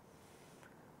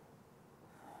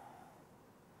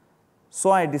 So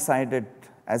I decided,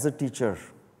 as a teacher,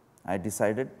 I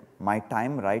decided my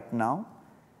time right now,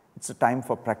 it's a time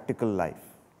for practical life.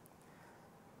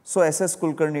 So S.S.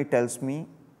 Kulkarni tells me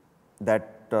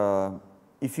that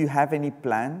if you have any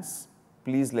plans,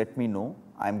 please let me know.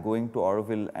 I'm going to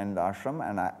Auroville and Ashram,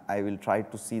 and I will try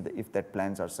to see if that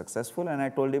plans are successful. And I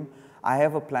told him, I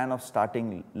have a plan of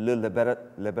starting Le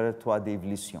Laboratoire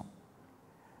d'Evolution.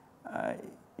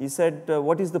 He said,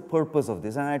 what is the purpose of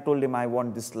this? And I told him, I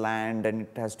want this land and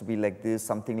it has to be like this,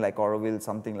 something like Auroville,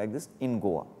 something like this in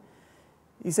Goa.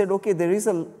 He said, okay, there is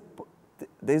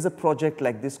a project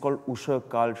like this called Usha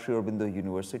Kal Sri Aurobindo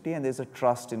University, and there's a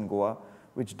trust in Goa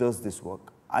which does this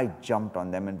work. I jumped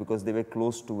on them, and because they were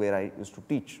close to where I used to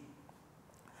teach.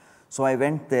 So I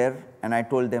went there and I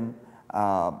told them,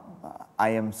 I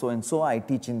am so-and-so, I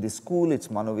teach in this school, it's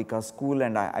Manovika school,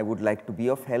 and I would like to be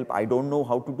of help. I don't know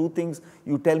how to do things.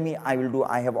 You tell me, I will do.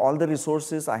 I have all the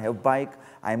resources, I have bike,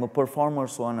 I am a performer,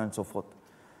 so on and so forth.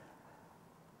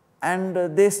 And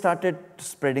they started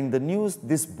spreading the news,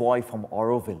 this boy from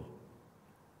Auroville.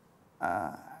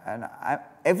 And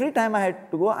every time I had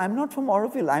to go, I'm not from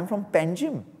Auroville, I'm from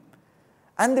Panjim.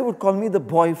 And they would call me the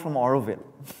boy from Auroville.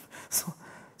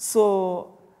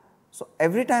 So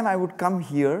every time I would come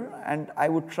here and I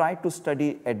would try to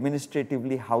study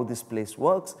administratively how this place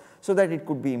works so that it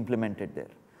could be implemented there.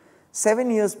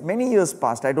 7 years, many years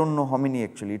passed, I don't know how many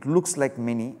actually, it looks like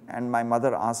many, and my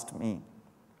mother asked me,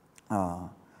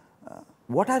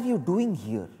 what are you doing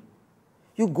here?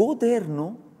 You go there,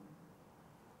 no?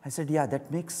 I said, yeah,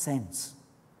 that makes sense.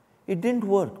 It didn't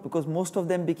work because most of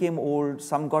them became old,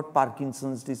 some got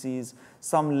Parkinson's disease,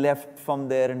 some left from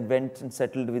there and went and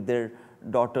settled with their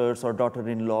daughters or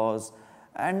daughter-in-laws,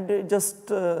 and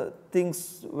just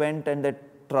things went, and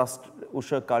that trust,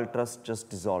 Usha Kal Trust, just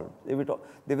dissolved.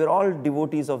 They were all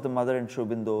devotees of the Mother and Sri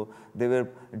Aurobindo. They were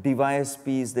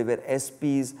DYSPs, they were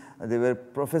SPs, they were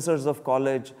professors of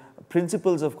college,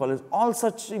 principals of college, all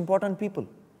such important people.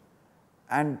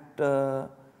 And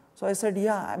so I said,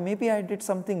 yeah, maybe I did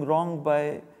something wrong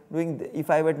by doing, if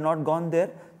I had not gone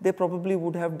there, they probably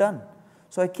would have done.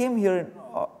 So I came here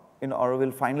in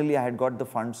Auroville. Finally, I had got the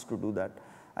funds to do that.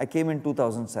 I came in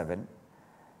 2007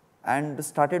 and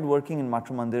started working in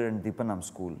Matu Mandir and Deepanam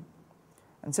school,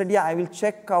 and said, yeah, I will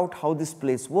check out how this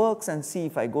place works and see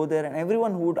if I go there. And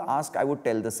everyone who would ask, I would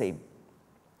tell the same.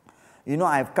 You know,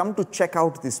 I have come to check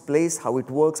out this place, how it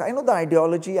works. I know the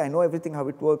ideology, I know everything how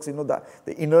it works, you know,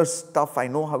 the inner stuff, I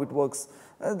know how it works.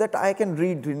 That I can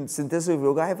read in Synthesis of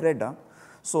Yoga, I have read.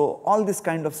 So all this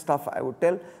kind of stuff I would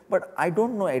tell, but I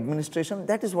don't know administration,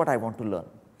 that is what I want to learn.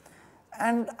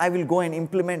 And I will go and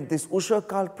implement this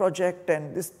Ushakal project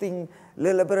and this thing, Le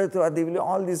Laboratoire,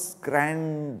 all these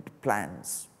grand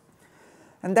plans.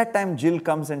 And that time Jill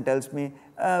comes and tells me,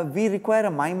 we require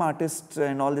a mime artist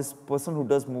and all this person who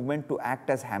does movement to act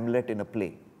as Hamlet in a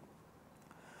play.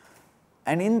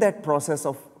 And in that process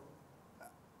of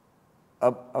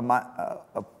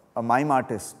a mime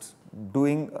artist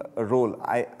doing a role,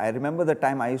 I remember the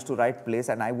time I used to write plays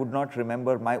and I would not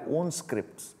remember my own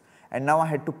scripts. And now I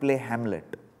had to play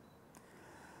Hamlet.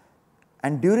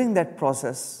 And during that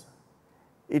process,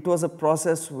 it was a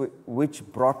process which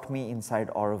brought me inside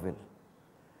Auroville.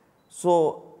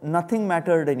 So nothing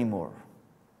mattered anymore,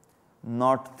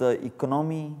 not the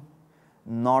economy,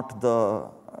 not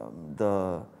the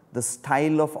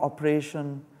style of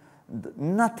operation,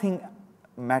 nothing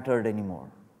mattered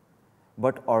anymore,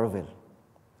 but Auroville.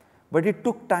 But it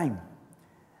took time.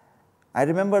 I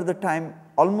remember the time,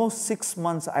 almost 6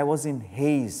 months I was in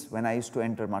haze when I used to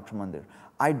enter Matu Mandir.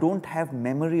 I don't have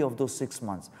memory of those 6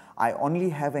 months. I only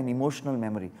have an emotional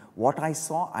memory. What I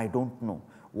saw, I don't know.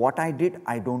 What I did,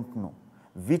 I don't know.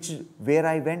 Where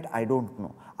I went, I don't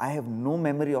know. I have no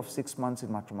memory of 6 months in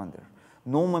Matu Mandir.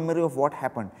 No memory of what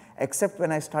happened, except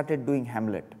when I started doing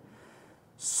Hamlet.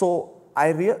 So I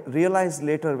realized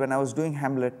later when I was doing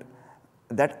Hamlet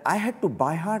that I had to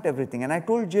by heart everything. And I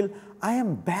told Jill, I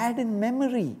am bad in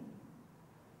memory.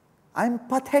 I am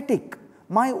pathetic.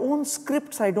 My own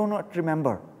scripts I do not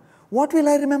remember. What will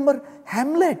I remember?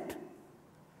 Hamlet.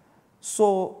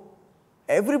 So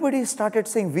everybody started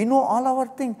saying, we know all our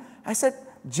thing. I said,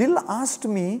 Jill asked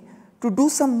me to do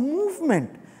some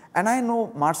movement. And I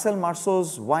know Marcel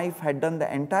Marceau's wife had done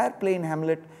the entire play in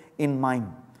Hamlet in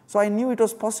mime. So I knew it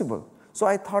was possible. So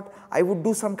I thought I would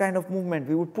do some kind of movement.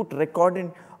 We would put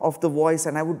recording of the voice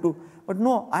and I would do, but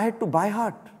no, I had to by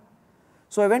heart.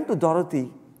 So I went to Dorothy,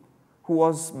 who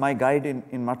was my guide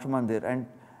in Matu Mandir, and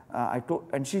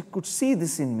and she could see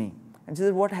this in me. And she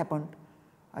said, what happened?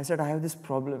 I said, I have this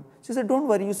problem. She said, don't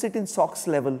worry, you sit in socks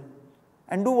level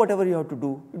and do whatever you have to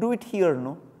do. Do it here,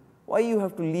 no? Why you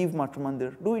have to leave Matu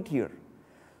Mandir? Do it here.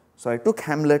 So I took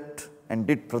Hamlet and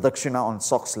did Pradakshina on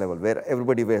socks level, where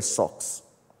everybody wears socks.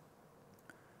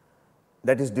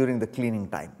 That is during the cleaning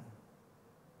time.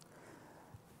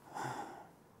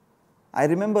 I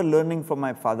remember learning from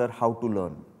my father how to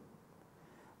learn.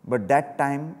 But that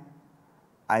time,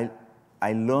 I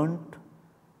learned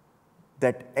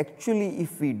that actually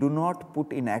if we do not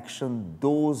put in action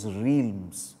those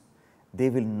realms, they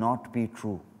will not be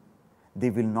true. They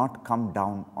will not come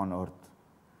down on earth.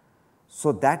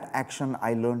 So that action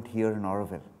I learned here in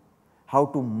Auroville, how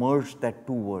to merge that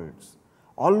two worlds.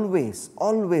 Always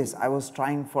I was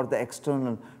trying for the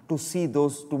external to see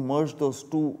those, to merge those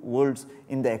two worlds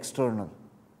in the external.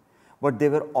 But they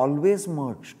were always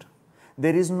merged.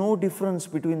 There is no difference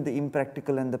between the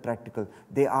impractical and the practical.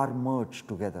 They are merged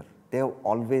together. They have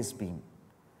always been.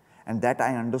 And that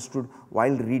I understood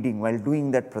while reading, while doing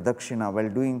that Pradakshina, while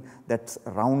doing that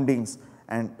roundings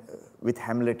and with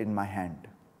Hamlet in my hand.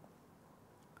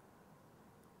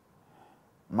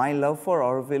 My love for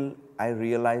Auroville, I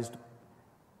realized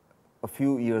a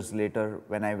few years later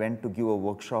when I went to give a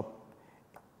workshop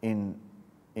in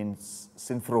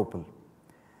Simferopol.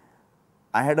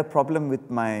 I had a problem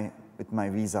with my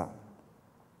visa.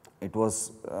 It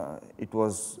was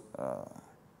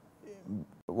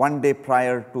one day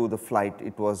prior to the flight,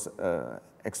 it was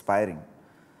expiring.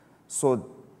 So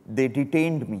they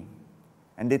detained me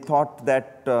and they thought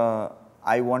that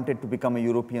I wanted to become a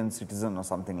European citizen or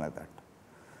something like that.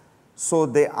 So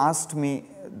they asked me,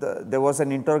 there was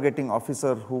an interrogating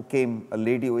officer who came, a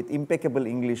lady with impeccable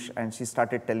English, and she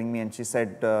started telling me, and she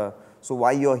said, so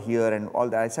why you're here and all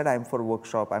that. I said, I'm for a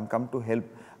workshop, I'm come to help,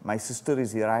 my sister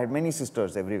is here. I had many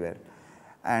sisters everywhere.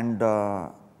 And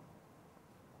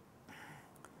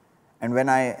when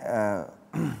I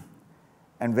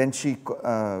and when she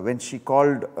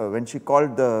called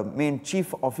the main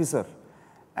chief officer,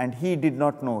 and he did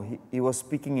not know, he was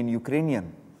speaking in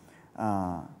Ukrainian,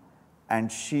 and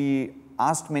she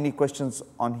asked many questions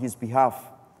on his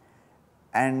behalf,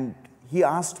 and he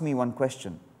asked me one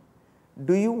question: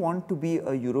 do you want to be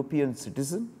a European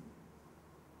citizen?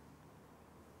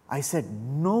 I said,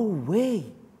 no way.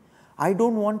 I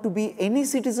don't want to be any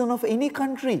citizen of any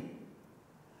country.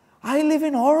 I live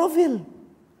in Auroville.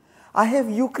 I have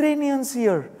Ukrainians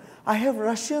here. I have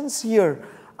Russians here.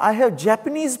 I have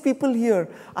Japanese people here.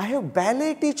 I have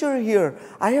ballet teacher here.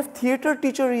 I have theater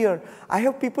teacher here. I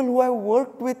have people who have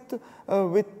worked with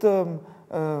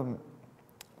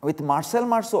Marcel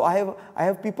Marceau. I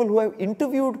have people who have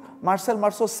interviewed Marcel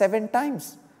Marceau 7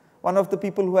 times. One of the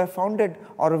people who have founded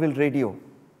Auroville Radio,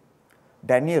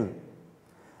 Daniel.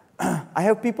 I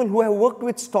have people who have worked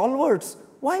with stalwarts.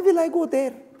 Why will I go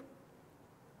there?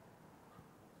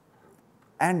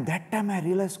 And that time I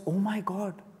realized, oh my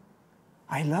God,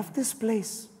 I love this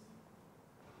place.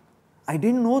 I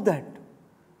didn't know that.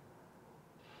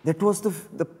 That was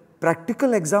the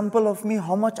practical example of me,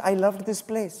 how much I loved this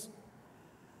place.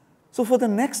 So for the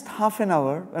next half an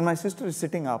hour, when my sister is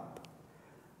sitting up,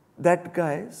 that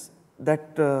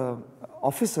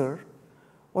officer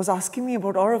was asking me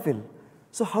about Auroville.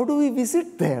 So how do we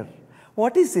visit there?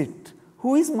 What is it?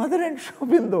 Who is Mother and Sri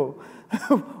Aurobindo?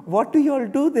 What do you all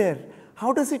do there?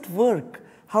 How does it work?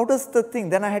 How does the thing?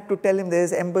 Then I had to tell him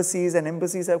there's embassies and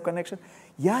embassies have connection.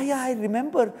 Yeah, I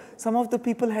remember some of the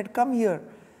people had come here.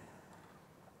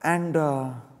 And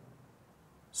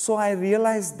so I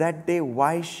realized that day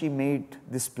why she made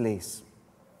this place.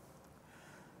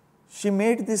 She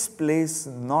made this place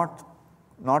not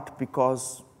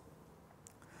because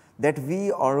that we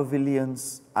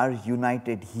Aurovillians are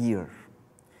united here.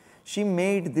 She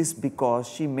made this because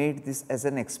she made this as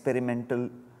an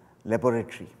experimental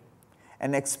laboratory.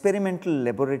 An experimental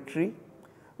laboratory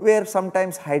where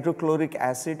sometimes hydrochloric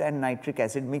acid and nitric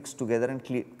acid mix together and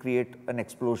create an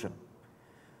explosion,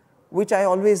 which I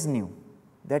always knew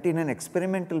that in an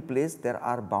experimental place there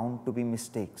are bound to be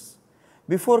mistakes.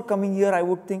 Before coming here I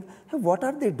would think, hey, what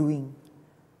are they doing?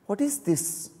 What is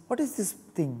this? What is this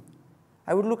thing?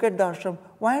 I would look at the ashram,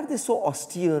 why are they so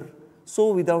austere,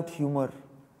 so without humor?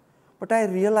 But I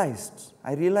realized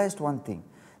one thing,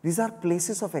 these are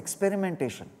places of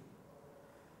experimentation.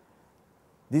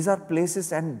 These are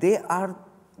places and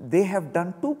they have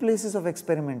done 2 places of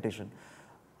experimentation.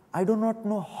 I do not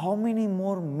know how many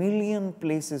more million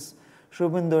places Sri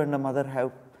Aurobindo and the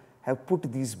mother have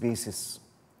put these bases.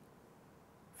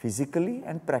 Physically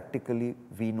and practically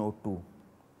we know too.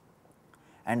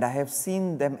 And I have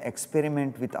seen them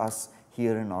experiment with us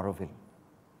here in Auroville.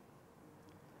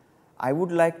 I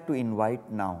would like to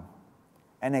invite now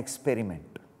an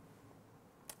experiment,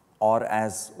 or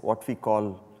as what we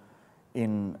call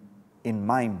in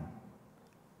Mime,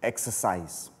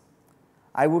 exercise.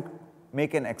 I would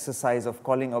make an exercise of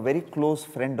calling a very close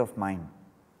friend of mine.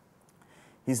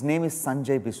 His name is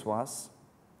Sanjay Biswas.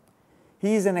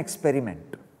 He is an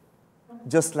experiment,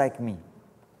 just like me.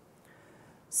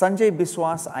 Sanjay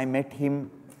Biswas, I met him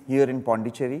here in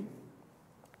Pondicherry.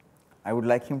 I would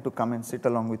like him to come and sit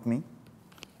along with me.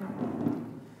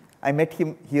 I met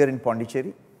him here in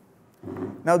Pondicherry.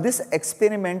 Now this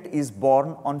experiment is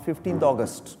born on 15th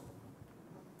August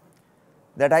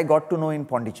that I got to know in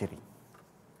Pondicherry.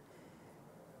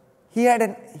 He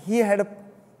had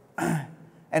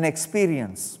an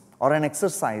experience or an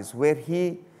exercise where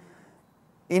he,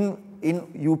 in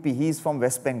UP, he is from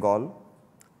West Bengal,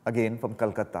 again from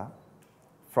Calcutta,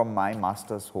 from my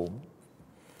master's home.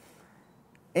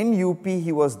 In UP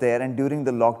he was there, and during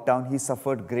the lockdown he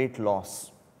suffered great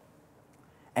loss.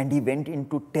 And he went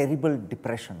into terrible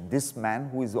depression, this man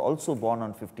who is also born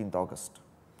on 15th August.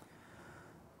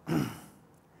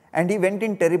 And he went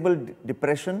in terrible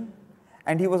depression,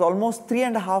 and he was almost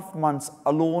 3.5 months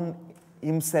alone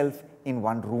himself in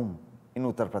one room in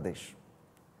Uttar Pradesh.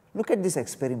 Look at this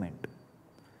experiment.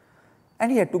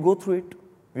 And he had to go through it.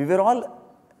 We were all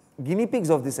guinea pigs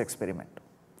of this experiment.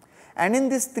 And in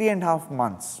this 3.5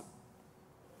 months,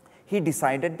 he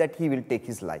decided that he will take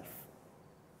his life.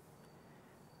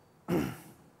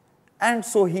 And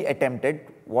so he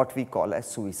attempted what we call as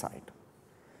suicide.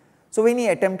 So when he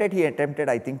attempted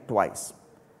I think twice.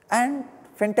 And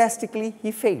fantastically,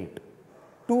 he failed.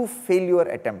 2 failure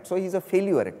attempts. So he's a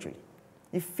failure actually.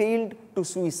 He failed to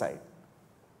suicide.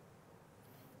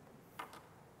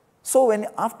 So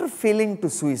after failing to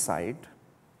suicide,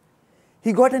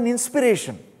 he got an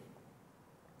inspiration.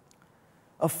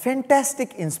 A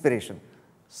fantastic inspiration.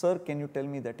 Sir, can you tell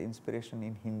me that inspiration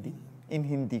in Hindi? In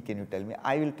Hindi, can you tell me?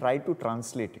 I will try to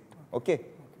translate it. Okay?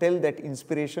 Tell that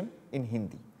inspiration in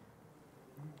Hindi.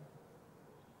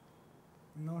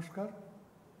 नमस्कार.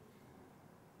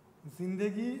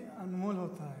 ज़िंदगी अनमोल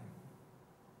होता है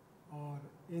और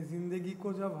ये ज़िंदगी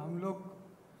को जब हम लोग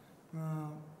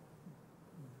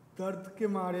दर्द के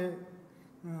मारे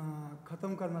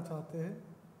ख़त्म करना चाहते हैं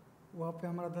वहाँ पे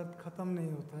हमारा दर्द ख़त्म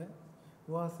नहीं होता है,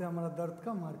 वहाँ से हमारा दर्द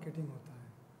का मार्केटिंग होता है.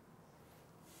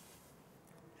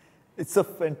 It's a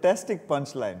fantastic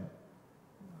punchline.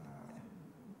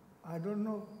 I don't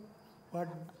know what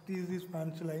is this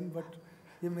punchline, but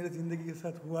ये मेरे ज़िंदगी के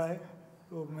साथ हुआ है,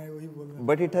 तो मैं वही बोल रहा हूँ.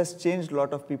 But it has changed a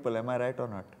lot of people, am I right or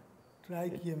not? Try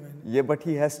किए मैंने. Yeah, but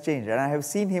he has changed, and I have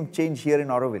seen him change here in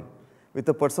Auroville with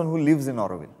a person who lives in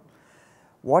Auroville.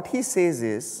 What he says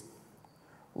is,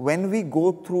 when we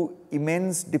go through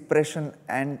immense depression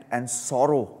and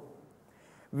sorrow,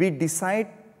 we decide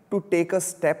to take a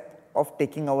step of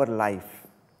taking our life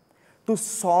to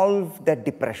solve that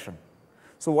depression.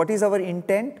 So what is our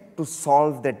intent? To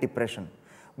solve that depression.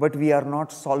 But we are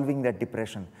not solving that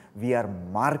depression. We are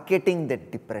marketing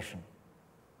that depression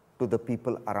to the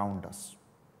people around us.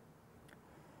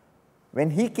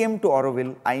 When he came to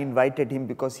Auroville, I invited him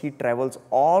because he travels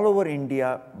all over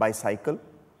India by cycle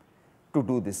to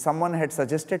do this. Someone had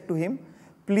suggested to him,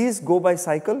 please go by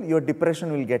cycle, your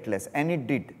depression will get less. And it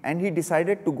did. And he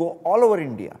decided to go all over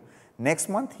India. Next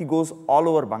month, he goes all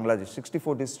over Bangladesh,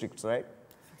 64 districts, right?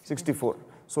 64.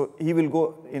 So he will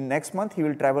go, in next month, he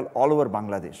will travel all over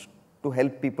Bangladesh to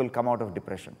help people come out of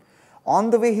depression. On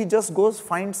the way, he just goes,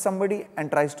 finds somebody and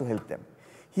tries to help them.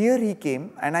 Here he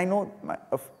came, and I know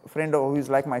a friend who is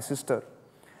like my sister.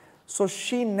 So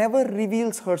she never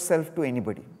reveals herself to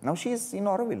anybody. Now she is in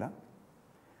Auroville. Huh?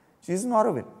 She is in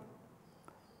Auroville.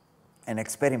 An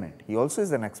experiment. He also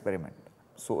is an experiment.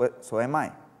 So am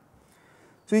I.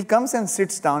 So he comes and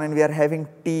sits down, and we are having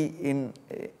tea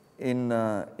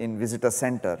in visitor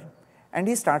center, and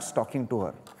he starts talking to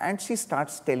her, and she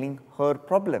starts telling her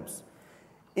problems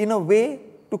in a way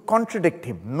to contradict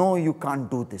him. No, you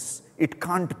can't do this. It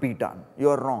can't be done. You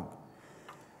are wrong.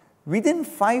 Within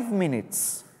 5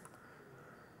 minutes,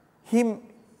 he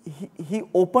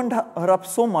opened her up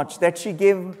so much that she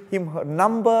gave him her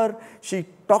number. She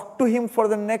talked to him for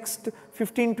the next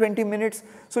 15-20 minutes.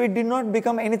 So it did not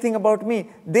become anything about me.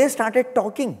 They started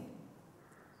talking.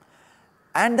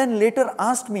 And then later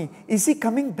asked me, is he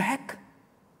coming back?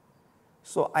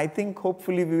 So I think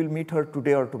hopefully we will meet her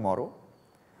today or tomorrow.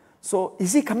 So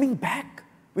is he coming back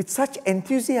with such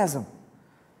enthusiasm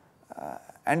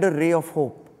and a ray of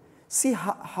hope? See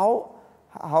how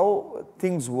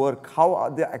things work,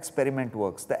 how the experiment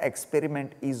works. The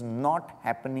experiment is not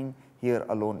happening here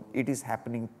alone. It is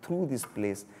happening through this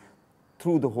place,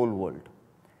 through the whole world.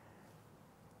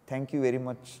 Thank you very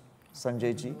much,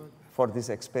 Sanjay ji, for this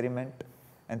experiment.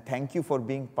 And thank you for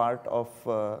being part of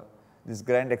this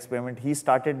grand experiment. He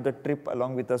started the trip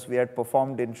along with us. We had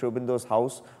performed in Sri Aurobindo's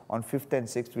house on 5th and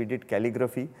 6th. We did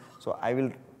calligraphy. So I will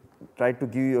try to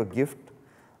give you a gift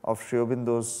of Sri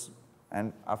Aurobindo's,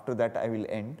 and after that I will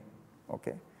end.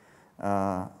 Okay.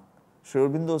 Sri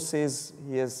Aurobindo says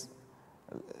he has,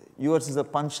 yours is a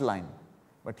punchline,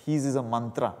 but his is a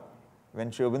mantra.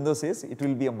 When Sri Aurobindo says, it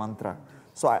will be a mantra.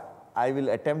 So I will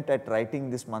attempt at writing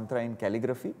this mantra in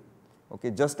calligraphy. Okay,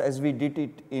 just as we did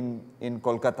it in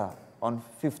Kolkata on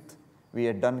 5th, we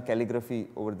had done calligraphy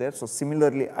over there. So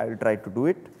similarly, I will try to do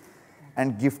it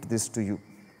and gift this to you.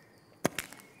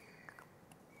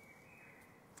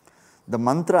 The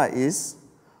mantra is,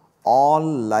 all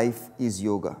life is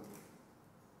yoga.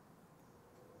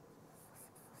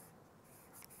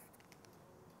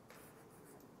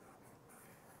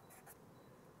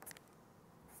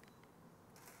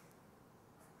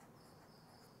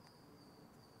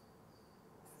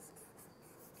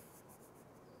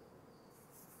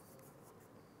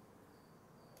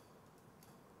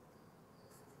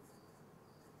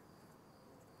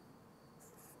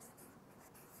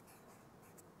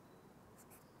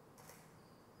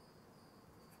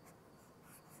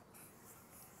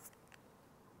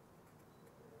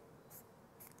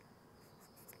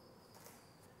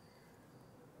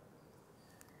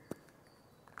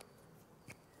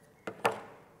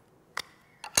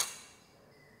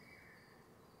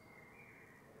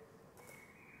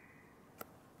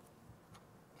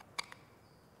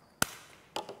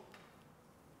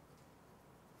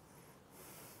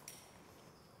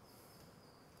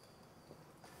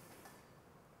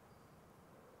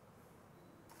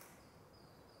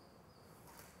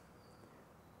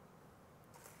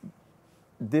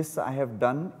 This I have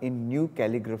done in new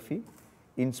calligraphy,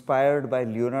 inspired by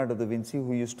Leonardo da Vinci,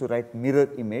 who used to write mirror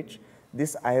image.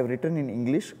 This I have written in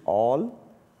English, all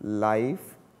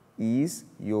life is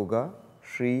yoga,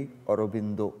 Sri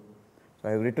Aurobindo. So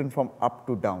I have written from up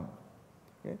to down.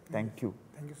 Okay? Thank you.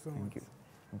 Thank you so much. Thank you.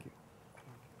 Thank you.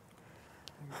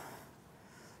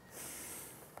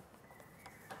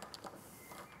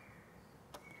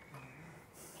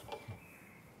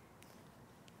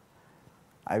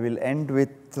 I will end with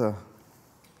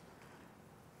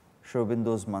Sri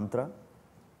Aurobindo's mantra,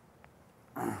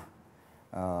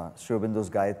 Sri Aurobindo's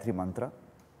Gayatri mantra.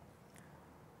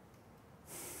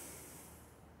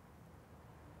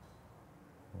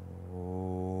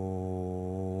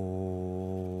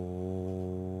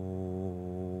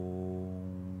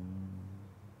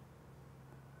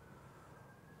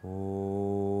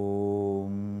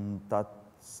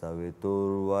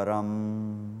 Saviturvaram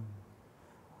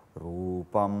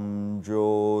Rupam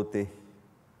Jyoti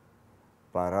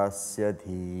Parasya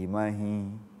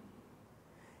Dhimahi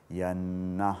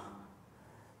Yanna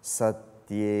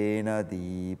Satyena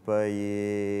Deepaye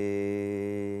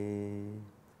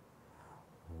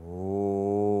Om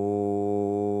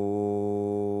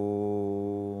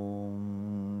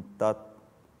Tat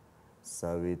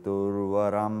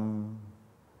Saviturvaram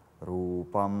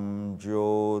Rupam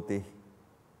Jyoti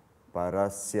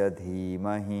Parasya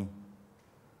Dhimahi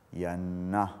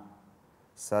Yanna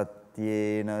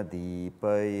Satyena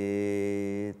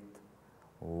Deepayet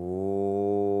Om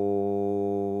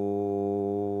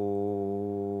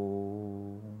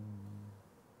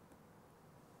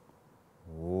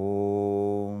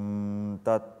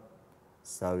Tat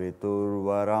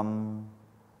Saviturvaram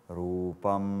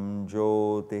Rupam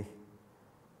Jyoti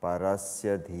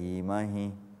Parasya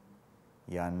Dhimahi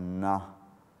Yanna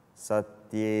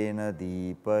Satyena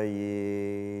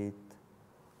Deepayet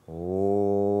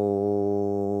Om